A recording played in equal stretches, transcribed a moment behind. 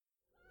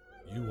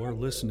are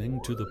listening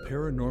to the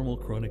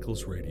Paranormal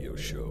Chronicles radio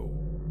show.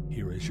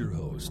 Here is your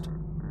host,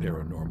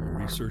 paranormal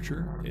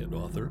researcher and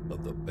author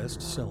of the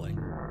best-selling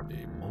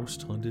A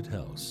Most Haunted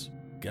House,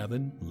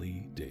 Gavin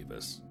Lee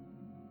Davis.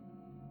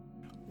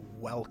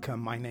 Welcome,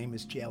 my name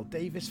is JL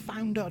Davis,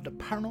 founder of the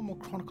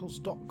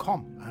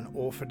paranormalchronicles.com and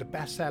author of the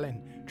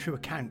best-selling true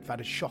account that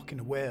is shocking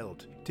the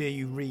world. Dare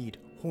you read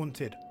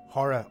Haunted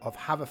Horror of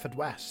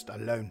Haverfordwest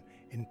Alone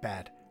in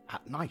Bed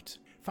at Night.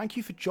 Thank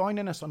you for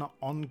joining us on our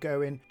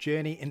ongoing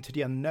journey into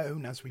the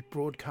unknown as we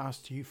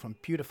broadcast to you from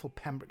beautiful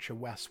Pembrokeshire,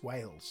 West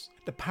Wales.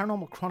 The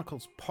Paranormal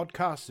Chronicles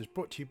podcast is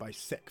brought to you by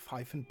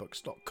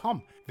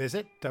sixth-books.com.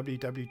 Visit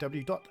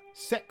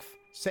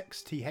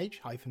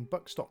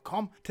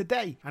www.sixth-books.com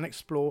today and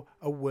explore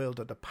a world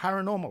of the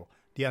paranormal,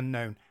 the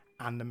unknown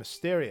and the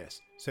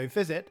mysterious. So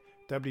visit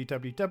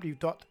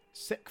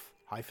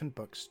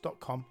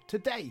www.sixth-books.com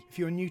today. If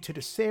you're new to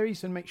the series,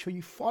 then make sure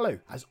you follow,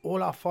 as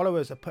all our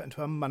followers are put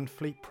into a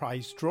monthly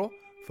prize draw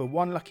for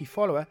one lucky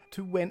follower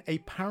to win a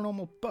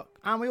paranormal book.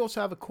 And we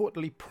also have a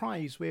quarterly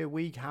prize where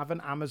we have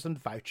an Amazon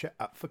voucher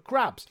up for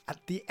grabs. At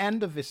the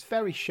end of this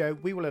very show,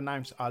 we will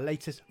announce our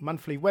latest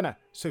monthly winner.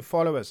 So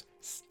followers,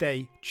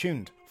 stay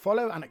tuned.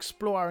 Follow and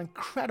explore our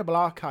incredible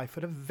archive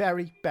for the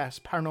very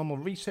best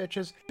paranormal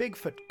researchers,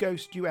 Bigfoot,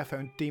 ghost, UFO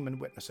and demon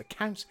witness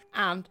accounts,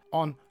 and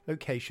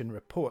on-location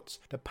reports.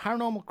 The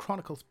Paranormal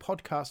Chronicles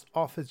podcast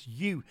offers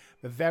you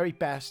the very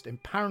best in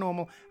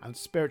paranormal and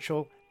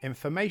spiritual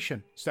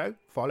information. So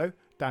follow,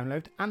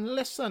 download and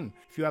listen.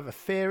 If you have a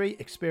theory,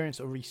 experience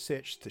or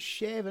research to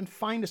share, then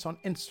find us on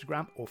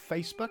Instagram or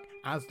Facebook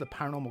as The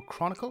Paranormal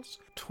Chronicles.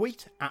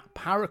 Tweet at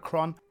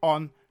Parachron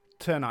on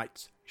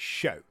tonight's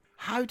show.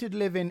 How did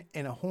living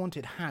in a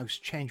haunted house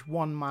change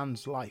one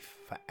man's life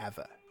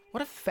forever?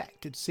 What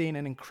effect did seeing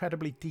an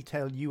incredibly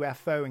detailed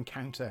UFO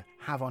encounter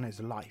have on his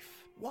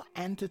life? What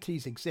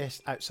entities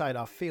exist outside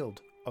our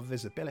field of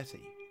visibility?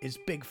 Is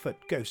Bigfoot,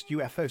 ghosts,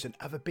 UFOs and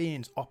other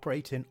beings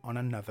operating on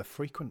another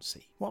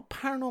frequency? What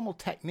paranormal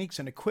techniques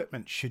and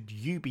equipment should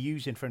you be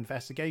using for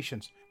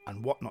investigations,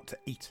 and what not to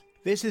eat?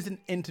 This is an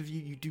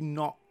interview you do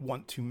not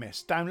want to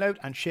miss. Download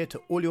and share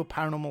to all your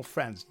paranormal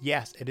friends.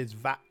 Yes, it is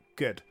that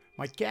good.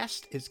 My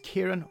guest is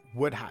Kieran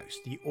Woodhouse,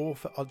 the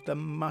author of the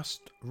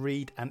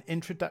must-read An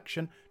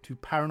Introduction to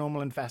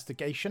Paranormal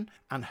Investigation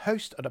and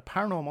host of the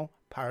Paranormal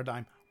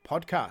Paradigm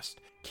podcast.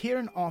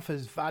 Kieran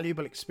offers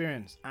valuable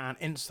experience and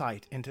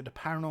insight into the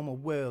paranormal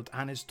world,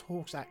 and his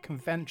talks at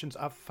conventions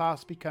are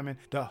fast becoming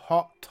the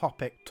hot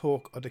topic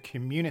talk of the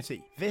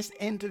community. This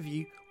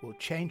interview will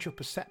change your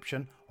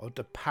perception of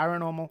the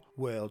paranormal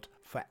world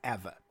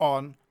forever.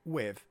 On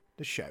with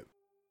the show.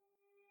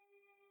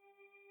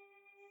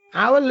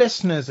 Our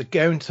listeners are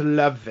going to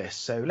love this,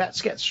 so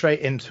let's get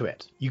straight into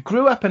it. You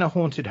grew up in a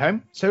haunted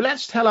home, so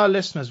let's tell our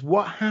listeners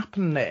what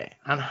happened there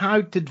and how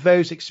did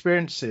those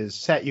experiences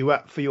set you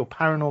up for your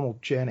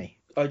paranormal journey?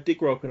 I did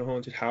grow up in a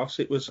haunted house.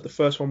 It was the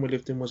first one we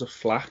lived in was a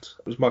flat.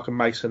 It was like a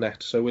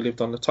masonette, so we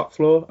lived on the top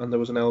floor and there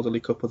was an elderly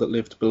couple that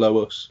lived below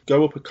us.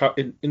 Go up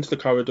into the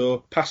corridor,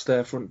 past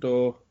their front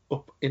door,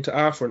 up into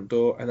our front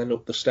door and then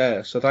up the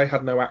stairs. So they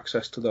had no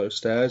access to those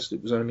stairs.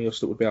 It was only us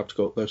that would be able to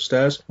go up those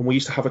stairs. And we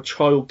used to have a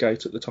child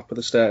gate at the top of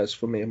the stairs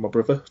for me and my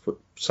brother for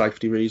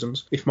safety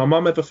reasons. If my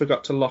mum ever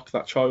forgot to lock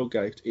that child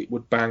gate, it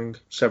would bang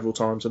several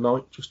times a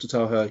night just to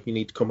tell her you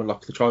need to come and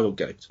lock the child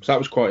gate. So that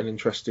was quite an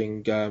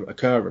interesting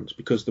occurrence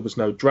because there was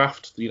no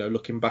draft.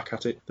 Looking back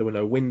at it, there were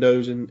no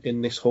windows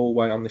in this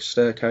hallway on this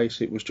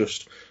staircase. It was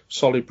just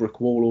solid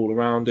brick wall all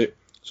around it.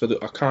 So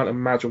that I can't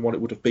imagine what it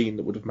would have been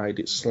that would have made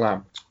it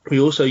slam. We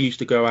also used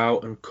to go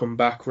out and come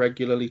back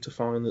regularly to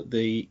find that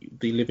the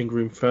living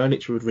room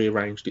furniture had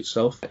rearranged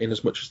itself in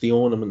as much as the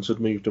ornaments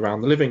had moved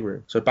around the living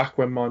room. So back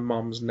when my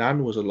mum's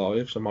nan was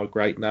alive, so my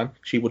great nan,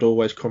 she would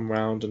always come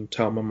round and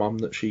tell my mum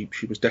that she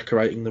was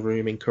decorating the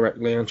room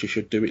incorrectly and she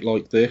should do it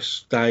like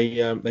this. They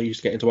used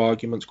to get into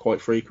arguments quite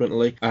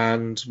frequently,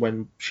 and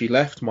when she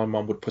left, my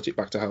mum would put it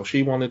back to how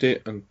she wanted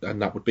it, and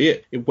that would be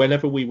it.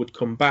 Whenever we would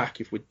come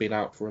back, if we'd been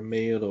out for a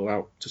meal or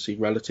out to see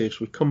relatives,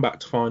 we'd come back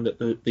to find that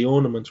the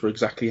ornaments were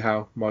exactly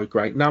how my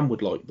great nan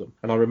would like them.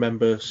 And I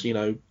remember,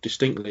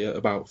 distinctly at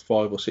about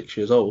 5 or 6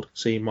 years old,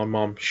 seeing my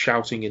mum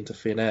shouting into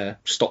thin air,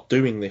 "Stop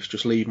doing this,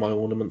 just leave my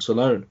ornaments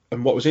alone."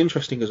 And what was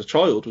interesting as a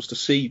child was to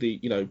see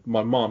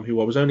my mum,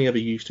 who I was only ever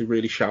used to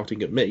really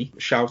shouting at me,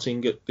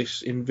 shouting at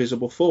this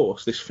invisible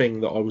force, this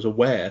thing that I was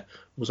aware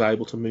was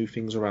able to move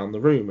things around the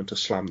room and to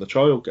slam the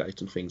child gate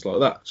and things like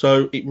that.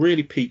 So it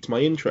really piqued my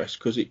interest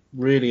because it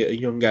really at a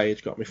young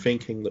age got me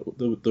thinking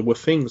that there were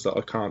things that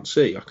I can't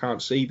see. I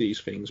can't see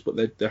these things, but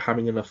they're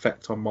having an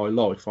effect on my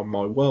life, on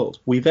my world.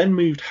 We then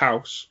moved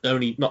house,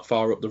 only not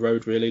far up the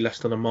road really, less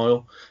than a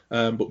mile,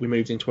 but we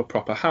moved into a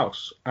proper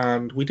house.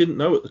 And we didn't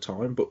know at the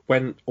time, but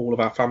when all of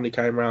our family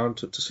came round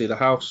to see the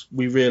house,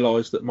 we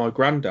realised that my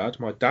granddad,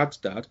 my dad's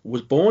dad,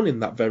 was born in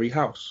that very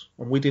house.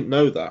 And we didn't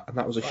know that, and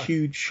that was a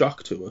huge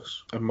shock to us.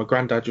 And my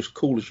granddad, just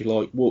cool as you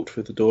like, walked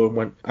through the door and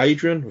went,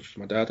 "Adrian," which is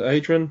my dad,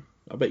 "Adrian,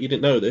 I bet you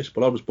didn't know this,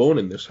 but I was born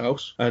in this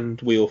house.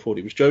 And we all thought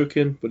he was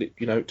joking, but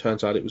it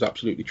turns out it was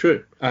absolutely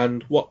true.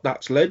 And what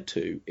that's led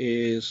to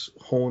is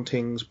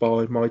hauntings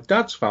by my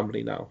dad's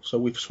family now. So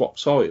we've swapped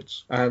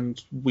sides,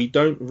 and we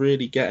don't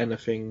really get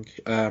anything.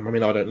 I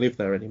don't live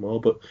there anymore,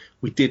 but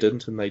we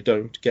didn't, and they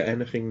don't get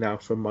anything now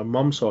from my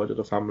mum's side of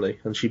the family.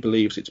 And she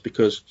believes it's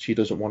because she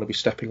doesn't want to be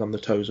stepping on the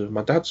toes of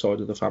my dad's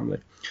side of the family.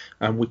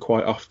 And we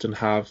quite often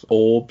have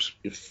orbs,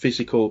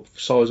 physical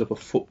size of a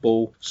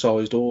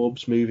football-sized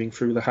orbs moving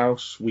through the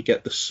house. We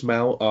get the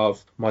smell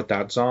of my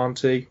dad's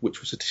auntie,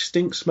 which was a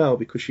distinct smell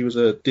because she was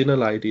a dinner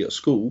lady at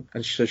school,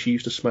 and so she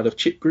used to smell of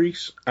chip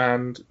grease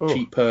and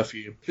cheap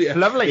perfume. Yeah,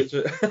 lovely.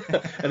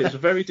 And it's a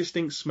very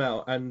distinct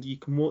smell, and you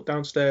can walk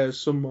downstairs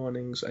some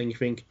mornings and you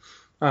think,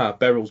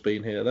 Beryl's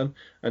been here then.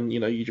 And,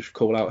 you just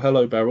call out,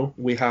 hello, Beryl.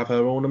 We have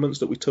her ornaments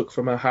that we took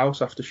from her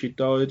house after she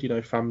died.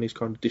 Families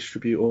kind of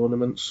distribute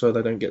ornaments so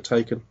they don't get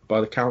taken by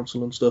the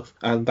council and stuff.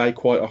 And they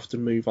quite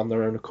often move on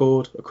their own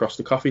accord across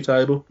the coffee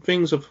table.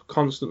 Things have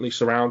constantly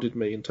surrounded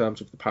me in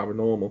terms of the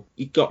paranormal.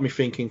 It got me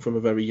thinking from a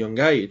very young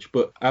age.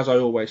 But as I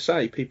always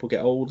say, people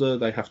get older,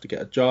 they have to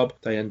get a job,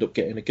 they end up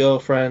getting a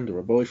girlfriend or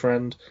a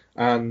boyfriend,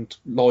 and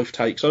life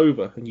takes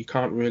over, and you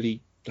can't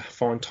really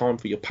find time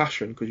for your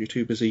passion because you're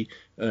too busy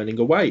earning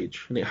a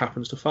wage. And it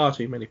happens to far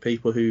too many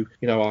people who,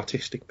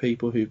 artistic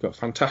people who've got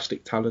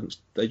fantastic talents.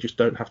 They just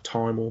don't have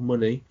time or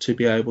money to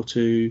be able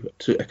to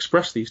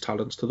express these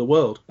talents to the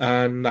world.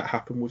 And that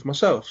happened with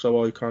myself.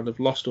 So I kind of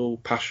lost all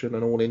passion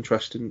and all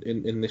interest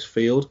in this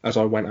field as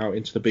I went out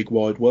into the big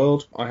wide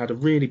world. I had a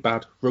really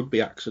bad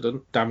rugby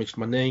accident, damaged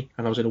my knee,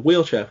 and I was in a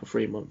wheelchair for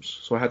 3 months.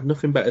 So I had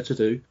nothing better to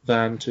do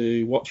than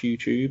to watch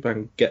YouTube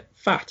and get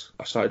fat.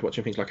 I started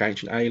watching things like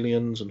Ancient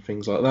Aliens and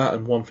things like that,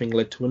 and one thing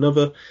led to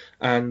another,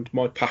 and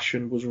my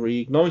passion was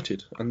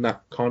reignited, and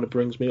that kind of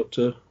brings me up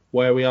to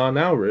where we are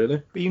now,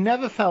 really. But you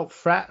never felt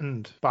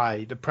threatened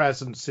by the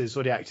presences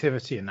or the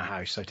activity in the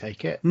house, I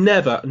take it?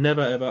 Never,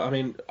 ever. I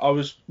mean, I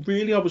was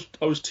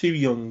too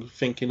young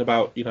thinking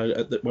about,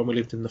 when we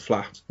lived in the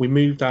flat. We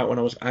moved out when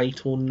I was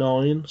 8 or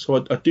 9, so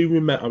I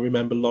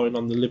remember lying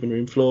on the living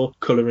room floor,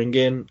 colouring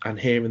in, and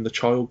hearing the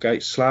child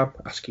gate slam,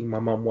 asking my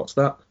mum, what's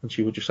that? And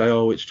she would just say,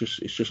 oh, it's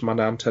just my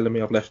nan telling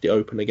me I've left it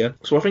open again.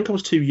 So I think I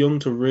was too young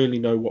to really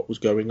know what was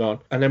going on.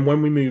 And then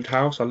when we moved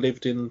house, I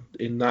lived in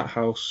that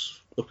house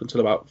up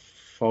until about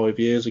 5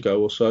 years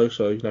ago or so,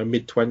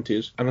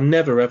 mid-20s, and I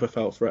never ever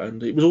felt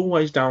threatened. It was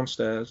always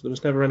downstairs. There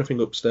was never anything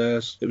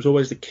upstairs. It was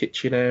always the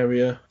kitchen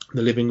area,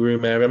 the living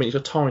room area. I mean, it's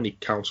a tiny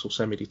council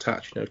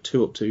semi-detached,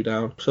 2 up, 2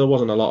 down, so there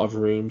wasn't a lot of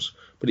rooms,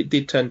 but it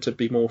did tend to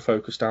be more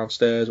focused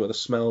downstairs where the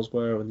smells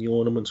were and the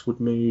ornaments would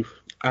move.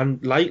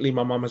 And lately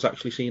my mum has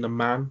actually seen a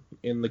man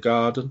in the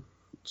garden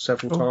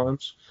several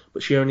times,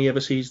 but she only ever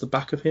sees the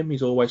back of him.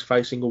 He's always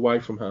facing away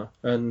from her,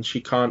 and she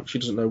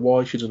doesn't know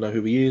why, she doesn't know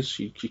who he is.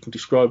 She can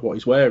describe what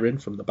he's wearing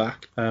from the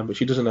back, but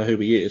she doesn't know who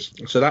he is.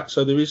 So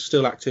there is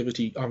still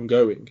activity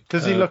ongoing.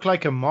 Does he look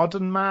like a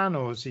modern man,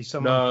 or is he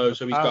someone? No,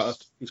 so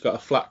he's got a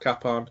flat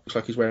cap on. Looks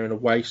like he's wearing a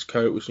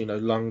waistcoat with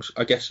long.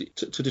 I guess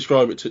to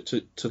describe it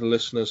to the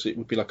listeners, it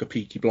would be like a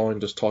Peaky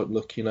Blinders type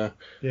look, Yeah.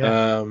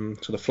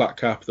 So the flat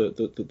cap,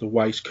 the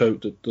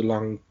waistcoat,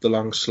 the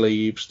long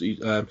sleeves,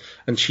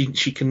 and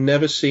she can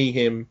never see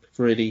him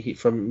really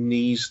from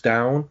knees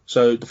down.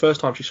 So the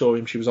first time she saw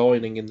him, she was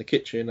ironing in the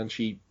kitchen, and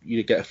you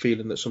get a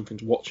feeling that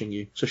something's watching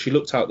you. So she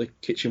looked out the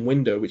kitchen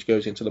window, which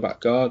goes into the back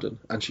garden,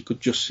 and she could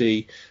just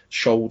see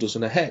shoulders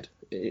and a head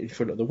in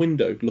front of the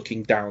window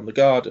looking down the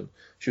garden.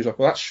 She was like,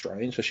 well, that's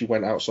strange. So she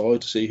went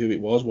outside to see who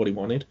it was, what he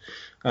wanted,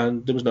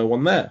 and there was no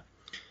one there.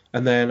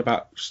 And then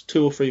about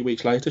 2 or 3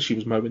 weeks later, she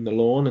was mowing the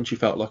lawn, and she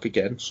felt like,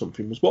 again,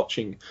 something was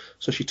watching.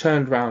 So she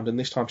turned round, and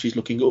this time she's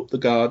looking up the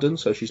garden.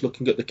 So she's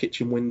looking at the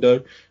kitchen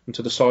window, and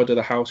to the side of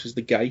the house is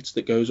the gate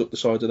that goes up the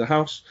side of the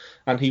house.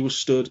 And he was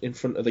stood in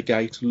front of the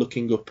gate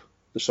looking up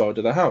the side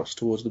of the house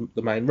towards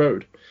the main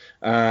road.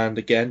 And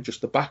again,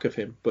 just the back of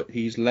him, but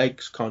his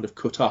legs kind of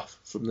cut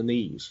off from the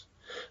knees.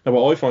 Now,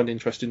 what I find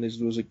interesting is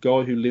there was a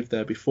guy who lived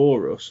there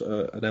before us,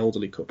 an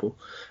elderly couple,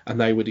 and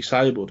they were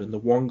disabled, and the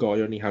one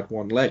guy only had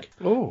one leg.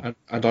 Oh.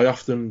 And I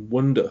often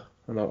wonder,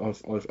 and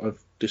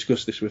I've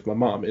discussed this with my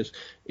mum,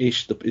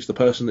 is the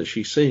person that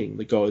she's seeing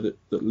the guy that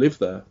lived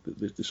there,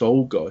 this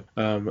old guy,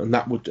 and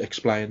that would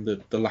explain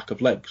the lack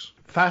of legs.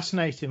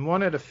 Fascinating.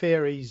 One of the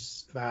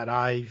theories that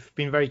I've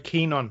been very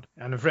keen on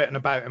and have written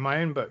about in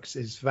my own books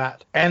is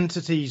that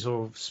entities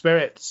or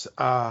spirits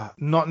are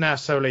not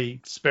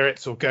necessarily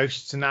spirits or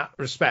ghosts in that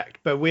respect,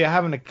 but we are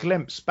having a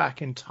glimpse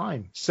back in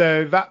time.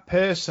 So that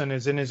person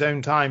is in his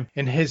own time,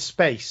 in his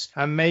space,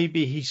 and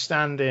maybe he's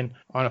standing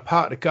on a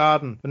part of the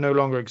garden that no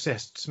longer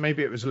exists.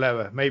 Maybe it was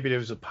lower. Maybe there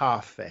was a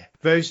path there.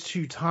 Those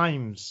two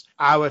times,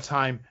 our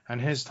time and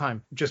his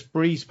time, just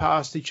breezed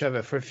past each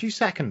other for a few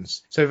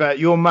seconds so that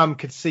your mum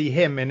could see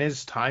him in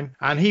his time,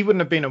 and he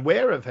wouldn't have been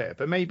aware of it,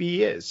 but maybe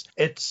he is.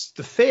 It's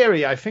the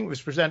theory, I think,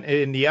 was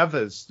presented in The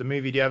Others, the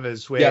movie The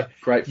Others, where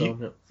great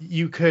film,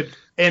 you could,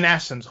 in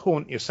essence,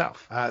 haunt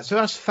yourself. So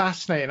that's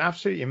fascinating,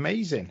 absolutely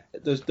amazing.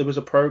 there was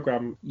a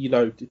program,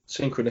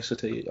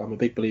 synchronicity. I'm a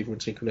big believer in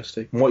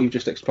synchronicity. And what you've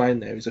just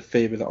explained there is a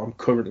theory that I'm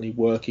currently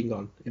working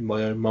on in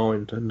my own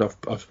mind, and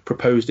I've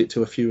proposed it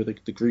to a few of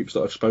the groups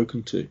that I've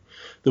spoken to.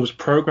 There was a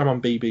program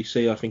on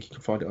BBC, I think you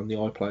can find it on the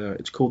iPlayer.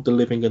 It's called The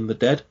Living and the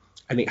Dead,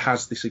 and it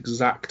has this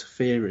exact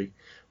theory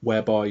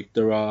whereby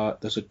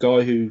there's a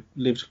guy who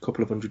lived a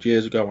couple of hundred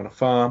years ago on a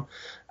farm,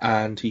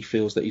 and he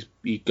feels that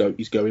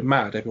he's going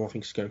mad. Everyone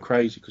thinks he's going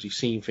crazy because he's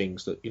seen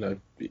things that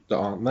that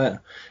aren't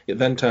there. It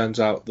then turns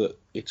out that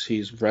it's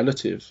his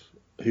relative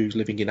who's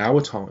living in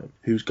our time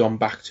who's gone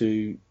back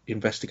to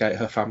investigate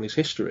her family's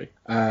history,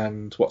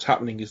 and what's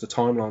happening is the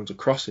timelines are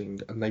crossing,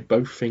 and they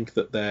both think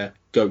that they're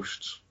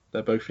ghosts. They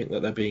both think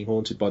that they're being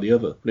haunted by the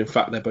other, but in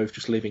fact they're both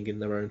just living in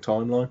their own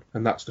timeline.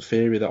 And that's the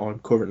theory that I'm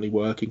currently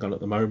working on at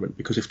the moment,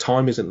 because if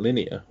time isn't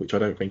linear, which I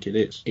don't think it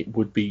is, it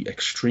would be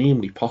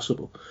extremely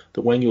possible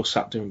that when you're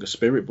sat doing a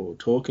spirit board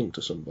talking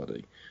to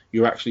somebody,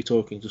 you're actually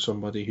talking to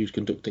somebody who's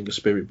conducting a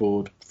spirit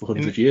board for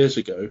 100 years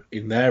ago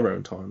in their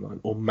own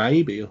timeline, or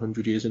maybe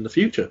 100 years in the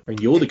future,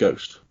 and you're the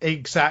ghost.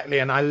 Exactly,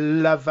 and I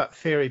love that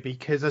theory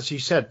because, as you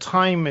said,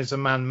 time is a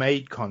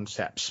man-made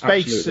concept.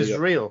 Space Absolutely, is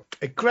real.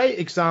 A great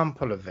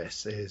example of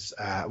this is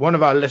one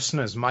of our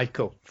listeners,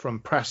 Michael from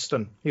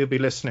Preston. He'll be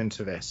listening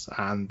to this,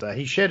 and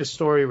he shared a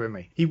story with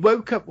me. He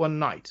woke up one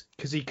night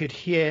because he could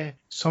hear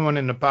someone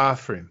in the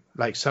bathroom,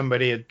 like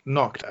somebody had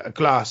knocked a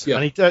glass,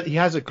 and he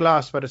has a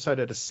glass by the side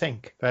of the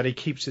sink that he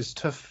keeps his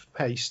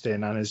toothpaste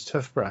in and his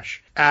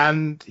toothbrush.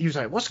 And he was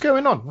like, what's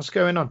going on? What's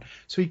going on?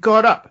 So he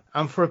got up,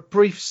 and for a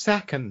brief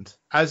second,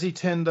 as he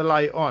turned the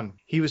light on,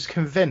 he was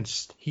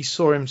convinced he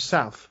saw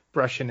himself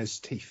brushing his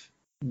teeth.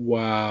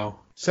 Wow.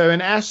 So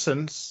in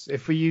essence,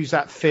 if we use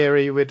that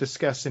theory we're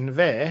discussing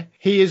there,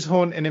 he is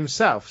haunting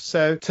himself.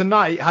 So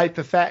tonight,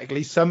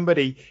 hypothetically,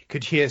 somebody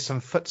could hear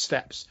some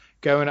footsteps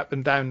going up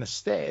and down the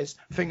stairs,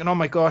 thinking, oh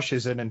my gosh,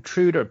 is an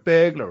intruder, a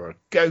burglar, or a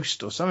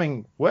ghost, or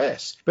something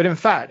worse. But in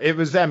fact, it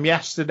was them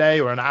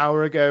yesterday, or an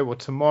hour ago, or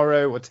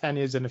tomorrow, or 10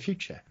 years in the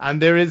future.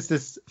 And there is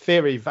this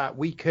theory that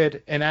we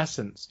could, in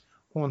essence,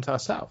 haunt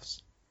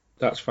ourselves.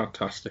 That's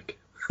fantastic.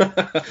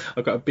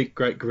 I've got a big,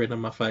 great grin on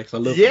my face. I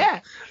love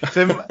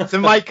it. So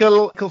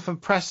Michael from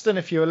Preston,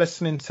 if you're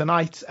listening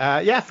tonight,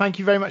 thank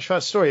you very much for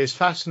that story. It's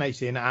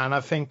fascinating. And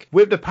I think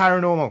with the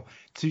paranormal,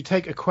 to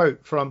take a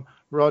quote from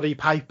Roddy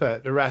Piper,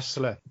 the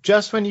wrestler,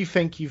 just when you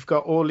think you've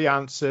got all the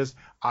answers,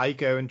 I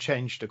go and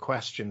change the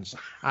questions.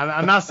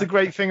 And that's the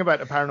great thing about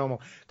the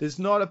paranormal. There's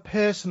not a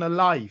person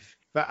alive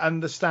that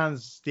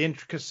understands the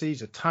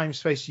intricacies of time,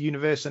 space,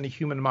 universe, and the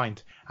human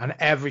mind. And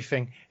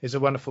everything is a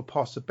wonderful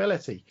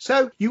possibility.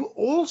 So you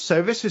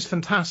also, this is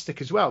fantastic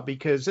as well,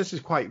 because this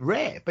is quite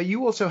rare, but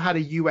you also had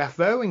a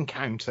UFO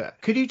encounter.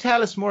 Could you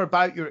tell us more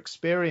about your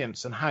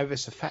experience and how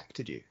this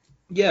affected you?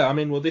 Yeah, I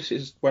mean, well, this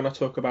is when I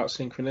talk about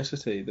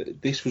synchronicity,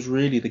 that this was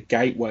really the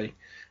gateway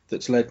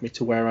that's led me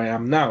to where I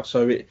am now.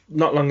 So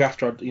not long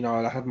after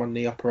I had my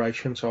knee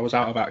operation, so I was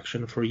out of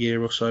action for a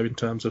year or so in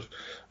terms of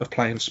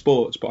playing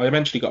sports, but I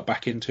eventually got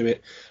back into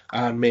it,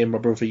 and me and my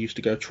brother used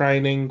to go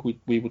training.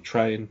 We would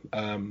train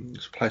a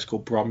place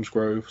called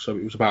Bromsgrove, so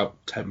it was about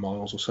 10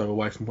 miles or so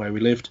away from where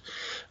we lived.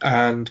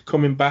 And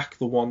coming back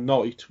the one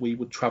night, we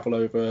would travel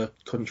over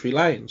country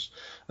lanes,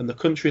 and the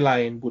country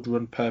lane would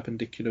run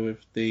perpendicular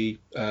with the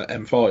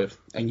M5,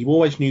 and you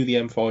always knew the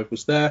M5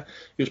 was there.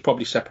 It was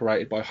probably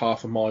separated by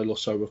half a mile or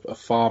so of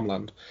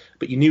farmland,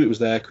 but you knew it was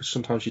there because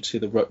sometimes you'd see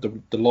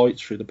the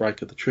lights through the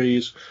break of the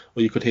trees,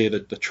 or you could hear the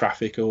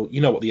traffic, or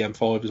what the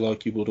M5 is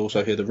like, you would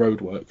also hear the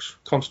roadworks,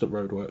 constant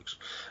roadworks.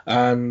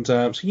 And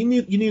so you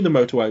knew the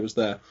motorway was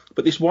there.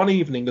 But this one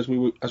evening, as we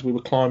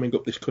were climbing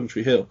up this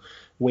country hill,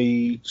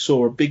 we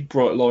saw a big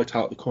bright light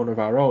out the corner of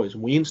our eyes,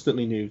 and we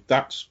instantly knew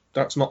that's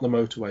not the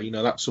motorway,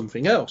 that's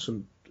something else.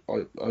 And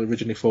I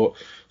originally thought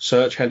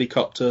search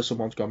helicopter,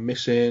 someone's gone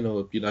missing,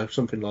 or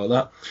something like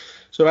that.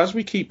 So as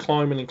we keep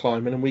climbing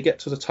and we get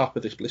to the top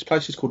of this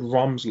place is called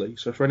Romsley.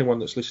 So for anyone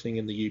that's listening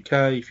in the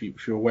UK, if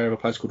you're aware of a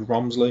place called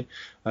Romsley,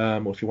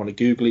 or if you want to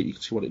Google it, you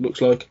can see what it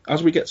looks like.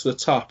 As we get to the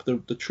top,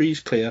 the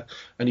tree's clear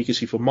and you can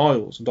see for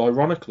miles. And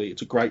ironically,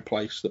 it's a great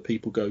place that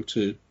people go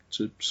to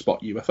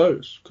spot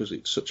UFOs because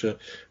it's such a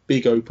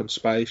big open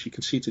space. You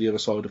can see to the other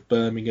side of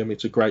Birmingham.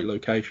 It's a great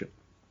location.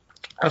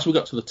 As we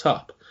got to the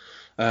top,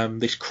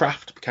 this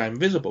craft became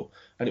visible,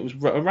 and it was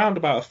around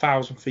about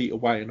 1,000 feet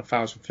away and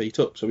 1,000 feet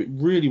up, so it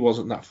really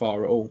wasn't that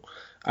far at all.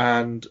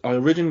 And I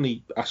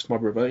originally asked my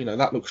brother,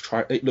 that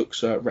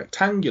looks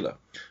rectangular,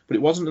 but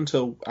it wasn't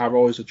until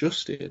our eyes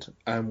adjusted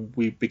and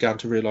we began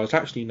to realise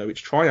actually,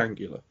 it's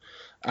triangular.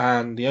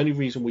 And the only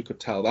reason we could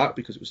tell that,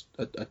 because it was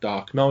a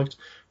dark night,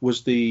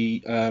 was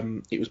it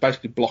was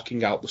basically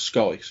blocking out the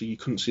sky, so you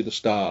couldn't see the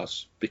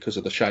stars because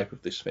of the shape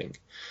of this thing.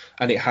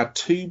 And it had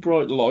two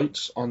bright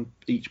lights on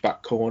each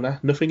back corner,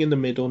 nothing in the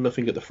middle,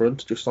 nothing at the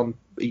front, just on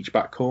each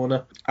back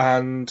corner.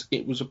 And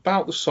it was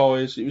about the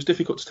size, it was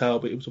difficult to tell,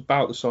 but it was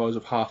about the size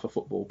of half a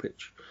football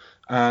pitch.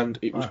 and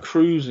it was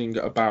cruising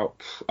at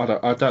about, I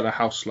don't know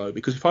how slow,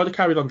 because if I'd have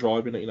carried on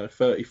driving at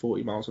 30,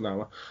 40 miles an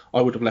hour,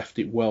 I would have left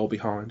it well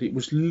behind. It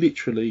was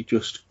literally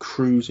just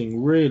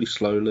cruising really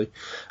slowly,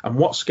 and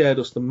what scared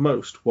us the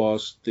most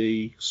was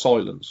the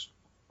silence.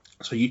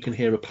 So you can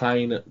hear a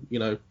plane at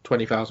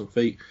 20,000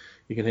 feet.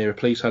 You can hear a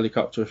police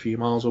helicopter a few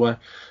miles away.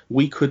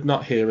 We could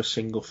not hear a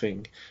single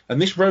thing.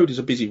 And this road is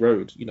a busy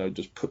road.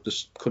 Just put the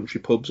country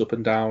pubs up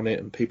and down it,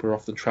 and people are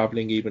often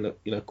travelling even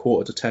at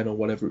 9:45 or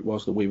whatever it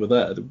was that we were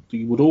there.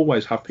 You would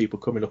always have people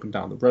coming up and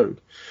down the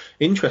road.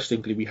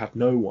 Interestingly, we had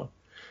no one.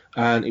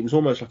 And it was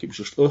almost like it was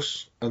just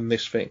us and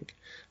this thing.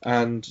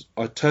 And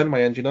I turned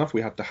my engine off.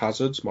 We had the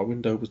hazards. My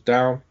window was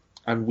down,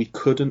 and we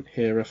couldn't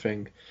hear a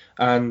thing.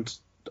 And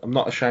I'm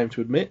not ashamed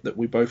to admit that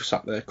we both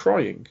sat there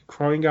crying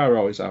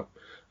our eyes out.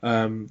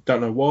 Don't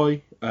know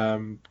why.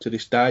 To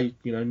this day,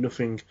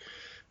 nothing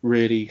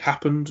really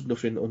happened,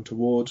 nothing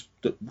untoward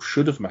that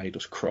should have made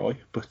us cry.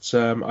 But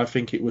I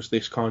think it was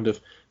this kind of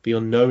the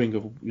unknowing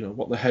of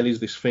what the hell is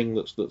this thing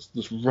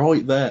that's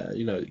right there.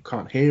 You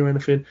can't hear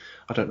anything.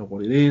 I don't know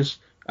what it is,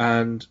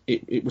 and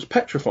it was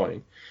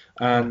petrifying.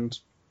 And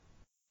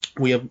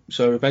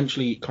so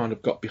eventually it kind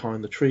of got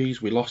behind the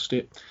trees. We lost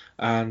it,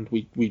 and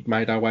we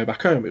made our way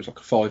back home. It was like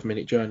a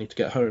 5-minute journey to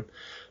get home.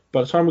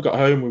 By the time we got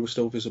home, we were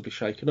still visibly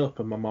shaken up,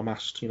 and my mum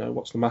asked,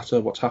 what's the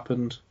matter, what's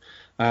happened?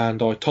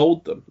 And I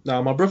told them.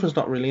 Now, my brother's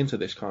not really into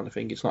this kind of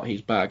thing. It's not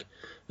his bag.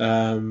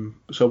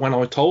 So when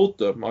I told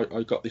them,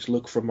 I got this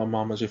look from my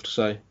mum as if to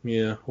say,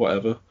 yeah,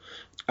 whatever.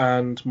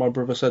 And my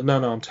brother said,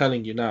 no, I'm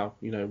telling you now.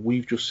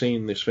 We've just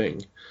seen this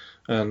thing,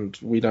 and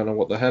we don't know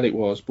what the hell it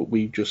was, but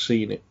we've just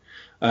seen it.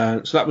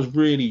 So that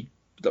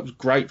was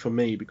great for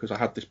me, because I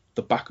had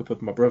the backup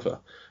of my brother,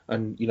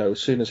 and as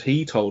soon as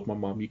he told my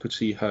mum, you could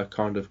see her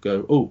kind of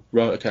go, oh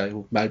right, okay,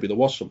 well, maybe there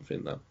was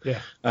something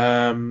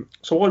then.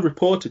 So I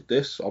reported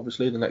this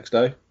obviously the next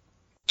day,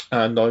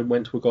 and I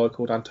went to a guy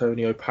called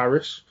Antonio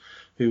Paris,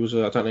 who was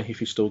I don't know if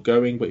he's still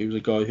going, but he was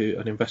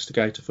an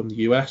investigator from the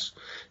US.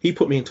 He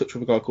put me in touch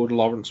with a guy called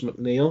Lawrence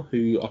McNeil,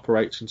 who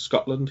operates in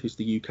Scotland. He's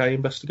the UK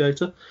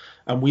investigator.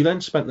 And we then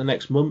spent the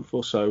next month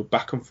or so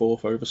back and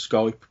forth over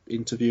Skype,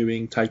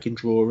 interviewing, taking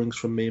drawings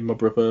from me and my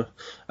brother,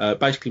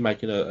 basically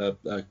making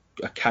a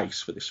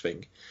case for this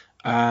thing.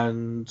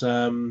 And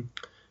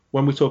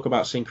when we talk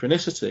about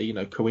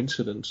synchronicity,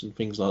 coincidence and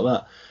things like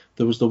that,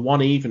 there was the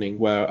one evening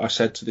where I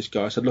said to this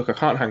guy, I said, look, I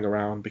can't hang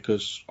around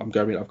because I've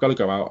got to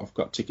go out. I've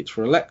got tickets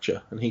for a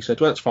lecture. And he said,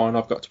 well, that's fine.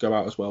 I've got to go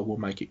out as well. We'll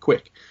make it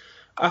quick.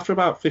 After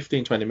about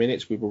 15, 20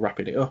 minutes, we were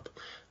wrapping it up.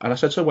 And I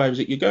said, so where is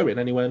it you're going?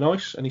 Anywhere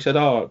nice? And he said,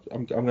 I'm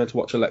going to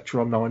watch a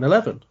lecture on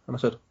 9/11. And I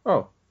said,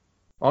 oh,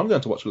 I'm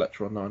going to watch a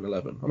lecture on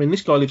 9/11. I mean,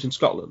 this guy lives in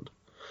Scotland.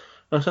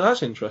 And I said,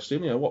 that's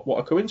interesting. What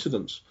a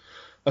coincidence.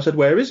 I said,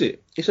 where is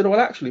it? He said, well,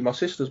 actually, my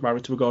sister's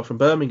married to a guy from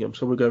Birmingham,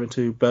 so we're going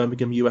to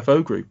Birmingham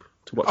UFO Group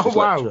to watch this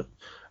lecture.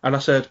 And I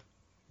said,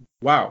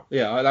 wow,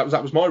 yeah,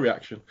 that was my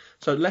reaction.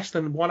 So less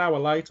than 1 hour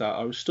later,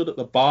 I was stood at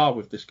the bar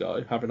with this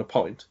guy having a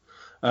pint.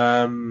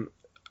 And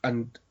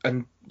I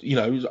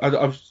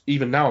was,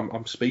 even now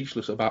I'm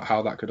speechless about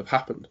how that could have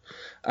happened.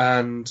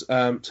 And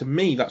to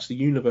me, that's the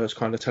universe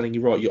kind of telling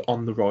you, right, you're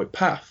on the right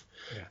path.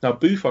 Yeah. Now,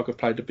 BUFOG have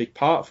played a big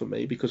part for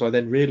me, because I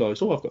then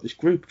realised, I've got this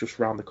group just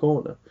around the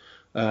corner.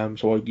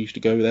 So I used to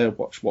go there,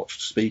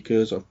 watch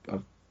speakers. I've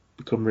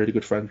become really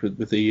good friends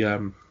with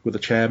the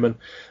chairman,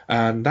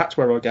 and that's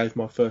where I gave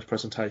my first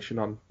presentation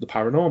on the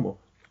paranormal,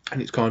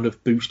 and it's kind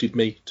of boosted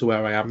me to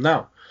where I am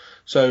now.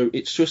 So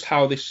it's just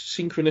how this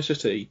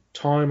synchronicity,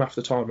 time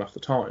after time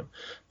after time,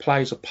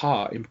 plays a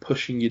part in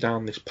pushing you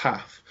down this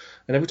path.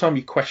 And every time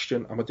you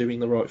question, am I doing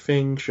the right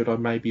thing? Should I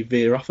maybe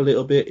veer off a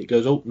little bit? It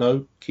goes, oh,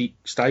 no,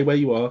 stay where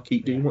you are,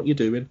 keep doing what you're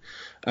doing.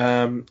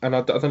 And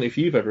I don't know if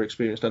you've ever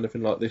experienced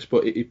anything like this,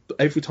 but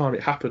every time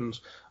it happens,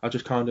 I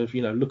just kind of,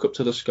 look up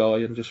to the sky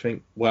and just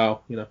think,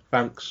 wow,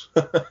 thanks.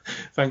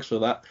 Thanks for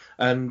that.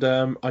 And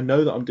I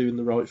know that I'm doing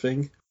the right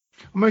thing.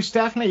 Most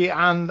definitely.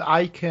 And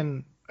I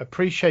can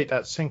appreciate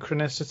that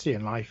synchronicity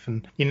in life.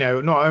 And,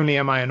 not only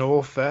am I an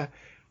author,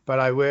 but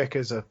I work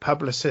as a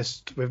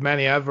publicist with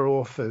many other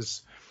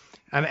authors.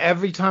 And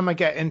every time I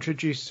get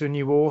introduced to a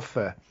new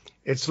author,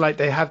 it's like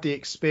they have the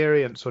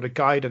experience or the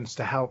guidance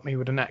to help me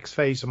with the next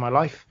phase of my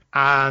life.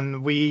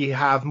 And we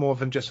have more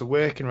than just a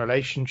working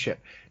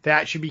relationship. They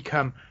actually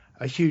become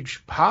a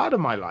huge part of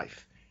my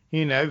life.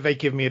 They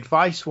give me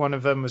advice. One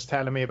of them was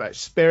telling me about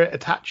spirit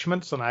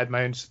attachments, and I had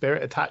my own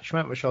spirit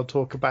attachment, which I'll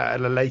talk about at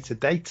a later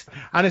date.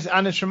 And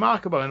it's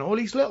remarkable. And all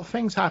these little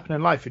things happen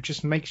in life. It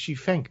just makes you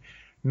think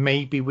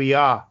maybe we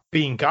are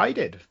being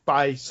guided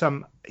by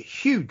some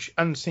huge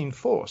unseen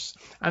force.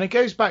 And it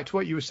goes back to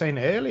what you were saying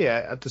earlier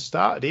at the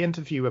start of the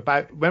interview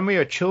about when we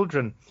are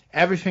children,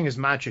 everything is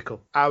magical.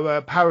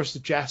 Our power of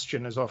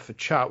suggestion is off the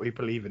chart. We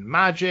believe in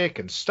magic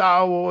and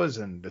Star Wars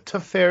and the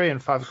Tooth Fairy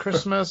and Father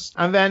Christmas.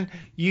 And then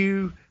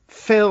you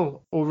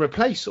fill or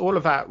replace all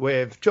of that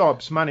with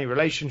jobs, money,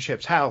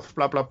 relationships, health,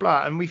 blah, blah,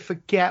 blah. And we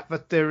forget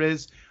that there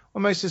is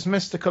almost this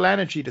mystical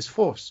energy, this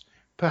force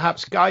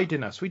perhaps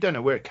guiding us. We don't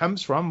know where it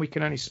comes from. We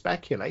can only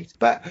speculate.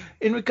 But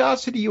in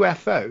regards to the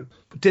UFO,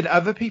 did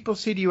other people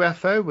see the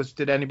UFO?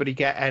 Did anybody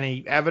get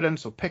any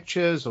evidence or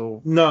pictures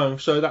or? No,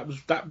 so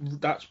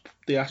that's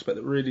the aspect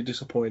that really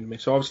disappointed me.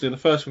 So obviously the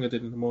first thing I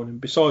did in the morning,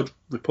 besides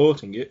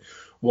reporting it,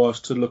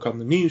 was to look on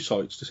the news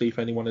sites to see if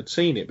anyone had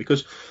seen it,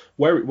 because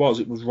where it was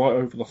right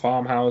over the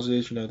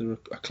farmhouses. There were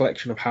a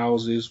collection of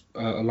houses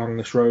along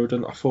this road,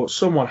 and I thought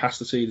someone has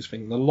to see this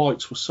thing. The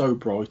lights were so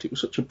bright, it was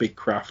such a big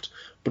craft,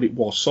 but it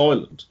was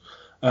silent.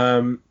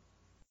 And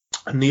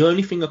the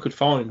only thing I could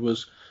find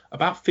was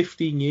about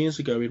 15 years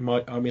ago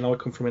I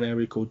come from an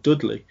area called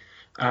Dudley,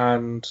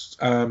 and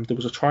there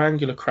was a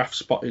triangular craft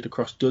spotted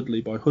across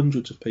Dudley by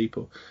hundreds of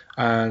people,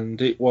 and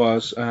it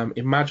was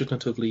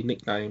imaginatively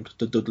nicknamed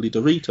the Dudley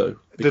Dorito.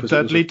 The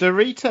Dudley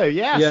Dorito,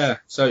 yes. Yeah,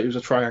 so it was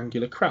a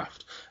triangular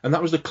craft, and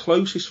that was the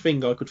closest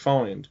thing I could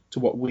find to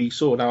what we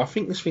saw. Now, I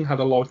think this thing had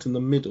a light in the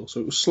middle,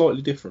 so it was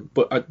slightly different,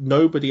 but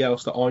nobody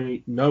else that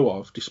I know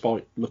of,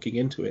 despite looking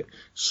into it,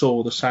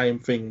 saw the same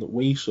thing that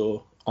we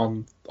saw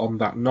on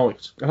that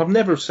night. And I've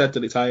never said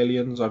that it's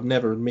aliens. I've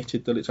never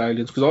admitted that it's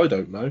aliens, because I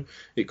don't know.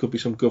 It could be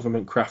some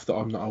government craft that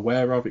I'm not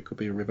aware of. It could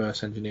be a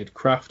reverse engineered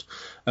craft.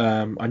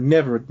 I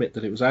never admit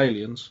that it was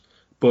aliens,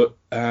 but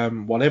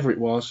whatever it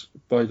was,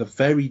 by the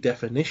very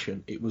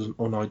definition, it was an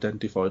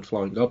unidentified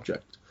flying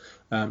object.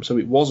 So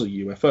it was a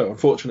UFO.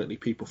 Unfortunately,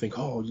 people think,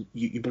 oh,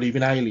 you believe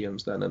in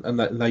aliens then, and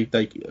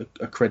they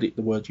accredit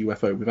the word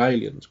UFO with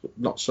aliens, but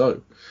not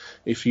so.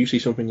 If you see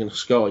something in the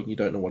sky and you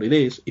don't know what it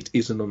is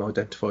an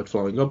unidentified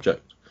flying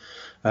object.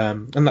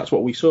 And that's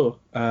what we saw.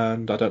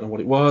 And I don't know what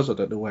it was. I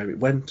don't know where it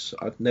went.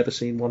 I've never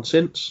seen one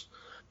since.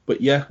 But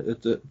yeah,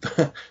 the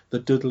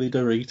Dudley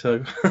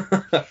Dorito.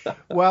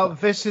 Well,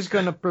 this is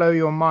going to blow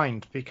your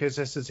mind, because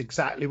this is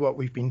exactly what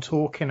we've been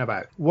talking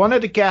about. One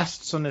of the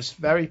guests on this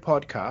very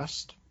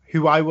podcast,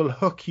 who I will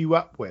hook you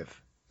up with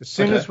as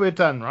soon as we're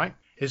done, right?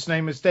 His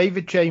name is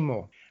David J.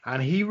 Moore,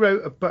 and he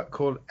wrote a book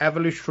called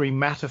Evolutionary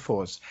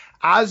Metaphors.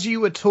 As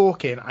you were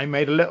talking, I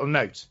made a little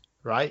note,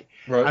 right?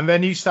 And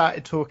then you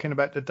started talking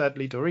about the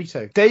Dudley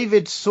Dorito.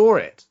 David saw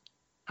it,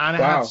 and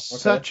it had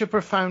such a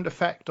profound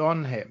effect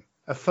on him,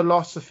 a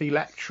philosophy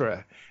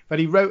lecturer, that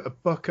he wrote a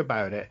book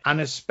about it and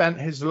has spent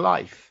his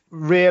life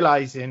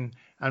realizing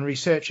and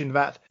researching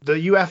that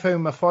the UFO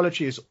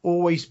mythology has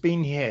always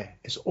been here.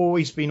 It's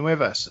always been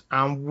with us.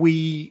 And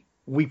we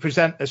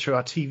present this through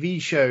our TV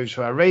shows,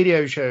 through our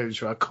radio shows,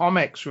 through our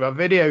comics, through our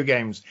video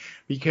games,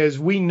 because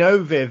we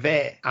know they're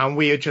there, and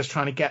we are just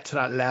trying to get to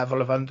that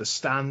level of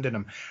understanding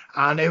them.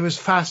 And it was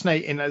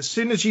fascinating. As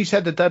soon as you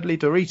said the Dudley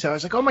Dorito, I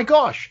was like, oh my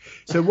gosh.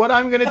 So what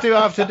I'm going to do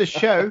after the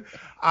show,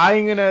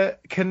 I'm going to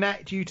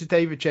connect you to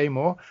David J.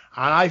 Moore,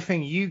 and I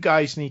think you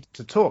guys need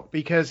to talk,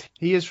 because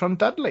he is from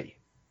Dudley.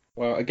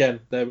 Well,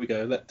 again, there we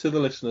go. To the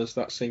listeners,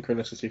 that's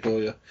synchronicity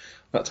for you.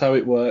 That's how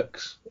it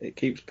works. It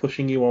keeps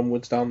pushing you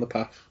onwards down the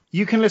path.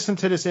 You can listen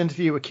to this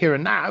interview with Kira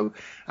now,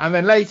 and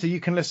then later you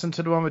can listen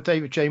to the one with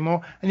David J.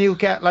 Moore, and you'll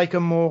get like a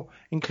more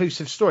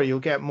inclusive story. You'll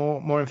get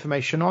more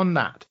information on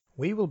that.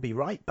 We will be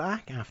right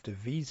back after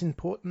these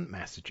important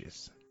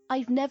messages.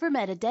 I've Never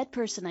Met a Dead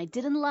Person I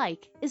Didn't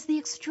Like is the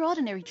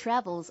extraordinary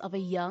travels of a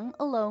young,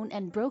 alone,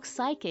 and broke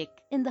psychic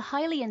in the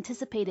highly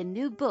anticipated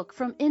new book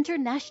from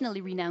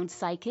internationally renowned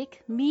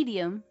psychic,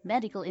 medium,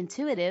 medical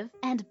intuitive,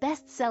 and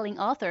best-selling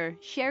author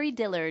Sherry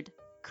Dillard.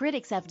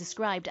 Critics have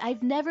described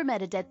I've Never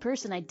Met a Dead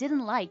Person I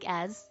Didn't Like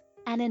as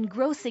an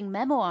engrossing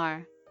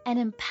memoir, an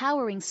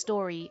empowering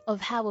story of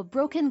how a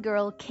broken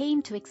girl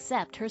came to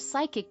accept her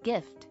psychic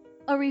gift,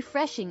 a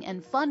refreshing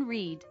and fun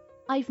read.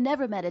 I've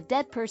Never Met a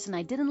Dead Person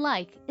I Didn't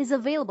Like is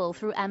available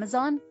through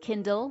Amazon,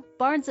 Kindle,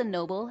 Barnes &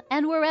 Noble,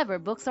 and wherever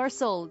books are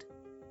sold.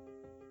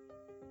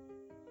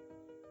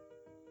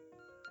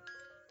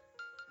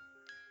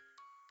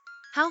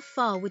 How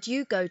far would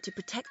you go to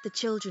protect the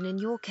children in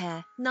your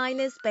care?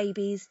 Nyla's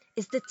Babies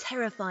is the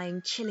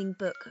terrifying, chilling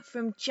book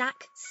from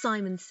Jack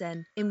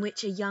Simonsen, in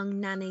which a young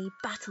nanny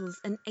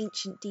battles an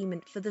ancient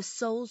demon for the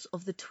souls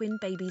of the twin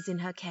babies in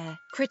her care.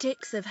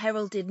 Critics have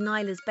heralded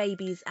Nyla's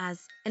Babies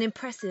as an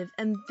impressive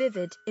and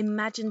vivid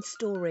imagined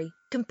story,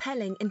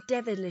 compelling and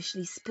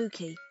devilishly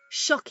spooky,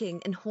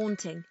 shocking and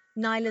haunting.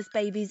 Nyla's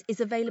Babies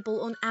is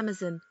available on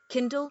Amazon,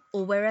 Kindle,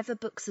 or wherever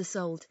books are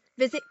sold.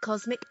 Visit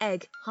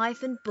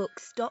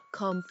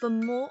cosmicegg-books.com for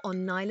more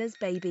on Nyla's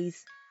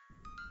Babies.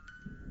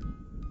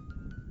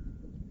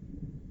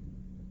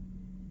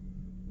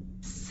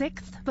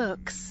 Sixth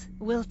Books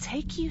will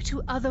take you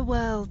to other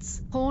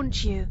worlds,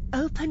 haunt you,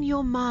 open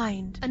your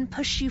mind, and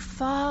push you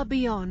far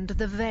beyond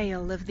the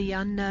veil of the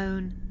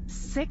unknown.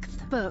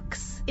 Sixth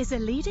Books is a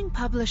leading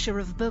publisher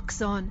of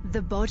books on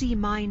the body,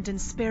 mind,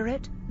 and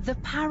spirit, the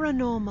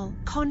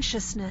paranormal,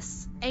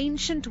 consciousness,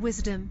 ancient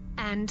wisdom,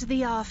 and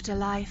the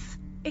afterlife.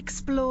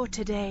 Explore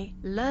today,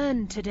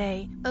 learn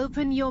today,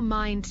 open your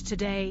mind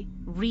today,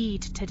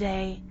 read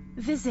today.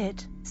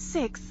 Visit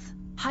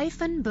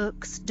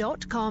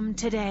sixth-books.com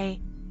today.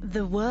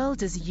 The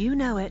world as you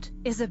know it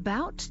is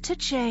about to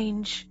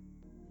change.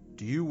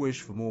 Do you wish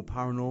for more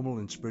paranormal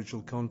and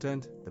spiritual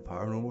content? The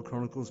Paranormal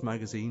Chronicles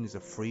magazine is a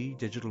free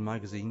digital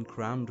magazine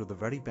crammed with the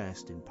very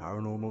best in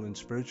paranormal and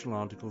spiritual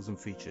articles and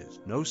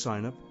features. No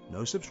sign up,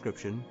 no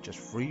subscription, just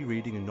free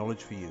reading and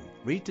knowledge for you.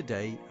 Read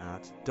today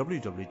at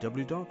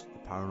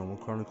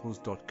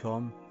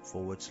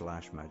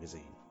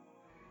www.theparanormalchronicles.com/magazine.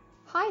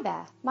 Hi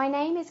there, my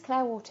name is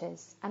Claire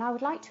Waters and I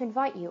would like to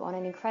invite you on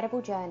an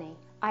incredible journey.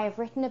 I have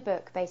written a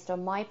book based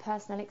on my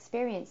personal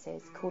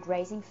experiences called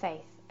Raising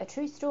Faith, a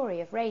true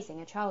story of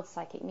raising a child's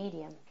psychic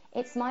medium.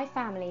 It's my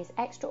family's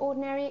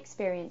extraordinary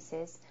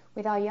experiences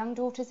with our young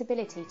daughter's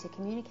ability to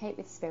communicate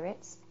with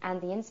spirits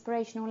and the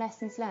inspirational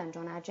lessons learned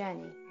on our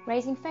journey.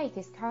 Raising Faith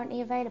is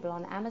currently available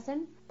on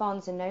Amazon,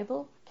 Barnes &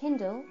 Noble,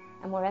 Kindle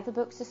and wherever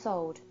books are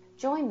sold.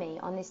 Join me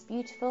on this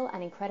beautiful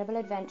and incredible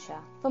adventure.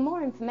 For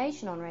more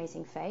information on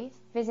Raising Faith,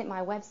 visit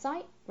my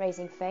website,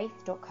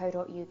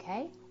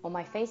 raisingfaith.co.uk, or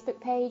my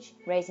Facebook page,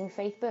 Raising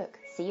Faith Book.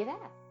 See you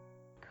there.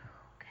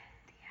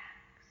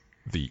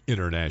 The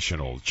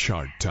international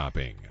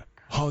chart-topping,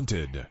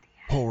 haunted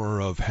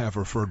horror of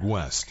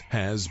Haverfordwest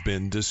has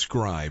been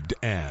described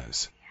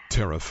as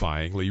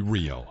terrifyingly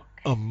real,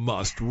 a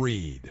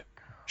must-read,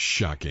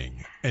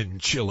 shocking and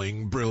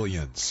chilling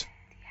brilliance,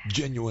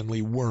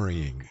 genuinely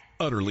worrying,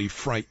 utterly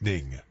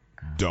frightening.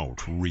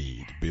 Don't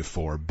read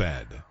before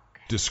bed.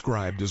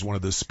 Described as one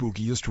of the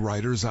spookiest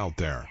writers out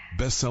there,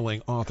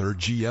 best-selling author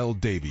G.L.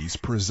 Davies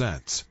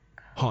presents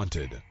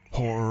Haunted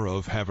Horror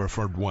of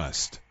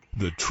Haverfordwest,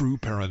 the true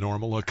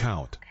paranormal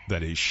account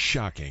that is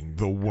shocking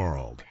the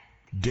world.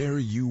 Dare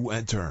you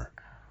enter?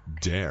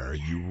 Dare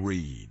you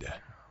read?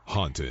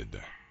 Haunted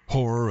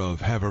Horror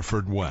of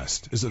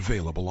Haverfordwest is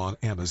available on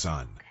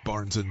Amazon,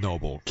 Barnes &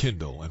 Noble,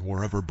 Kindle, and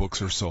wherever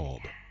books are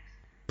sold.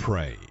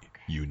 Pray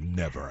you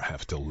never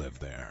have to live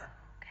there.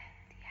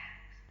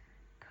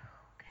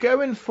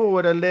 Going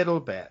forward a little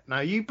bit, now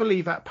you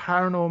believe that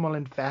paranormal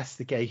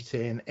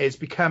investigating is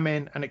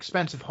becoming an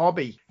expensive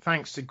hobby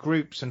thanks to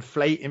groups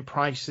inflating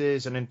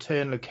prices and in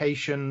turn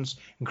locations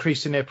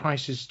increasing their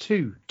prices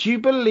too. Do you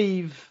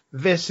believe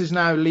this is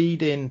now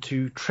leading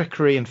to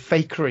trickery and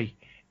fakery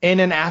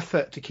in an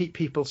effort to keep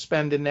people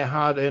spending their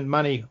hard-earned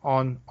money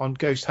on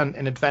ghost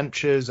hunting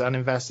adventures and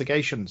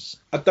investigations?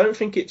 I don't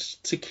think it's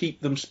to keep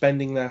them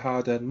spending their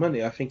hard-earned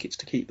money. I think it's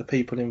to keep the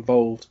people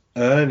involved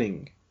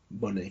earning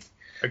money.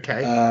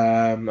 Okay.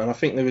 And I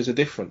think there is a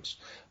difference.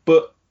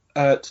 But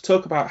to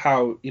talk about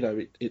how,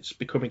 it's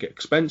becoming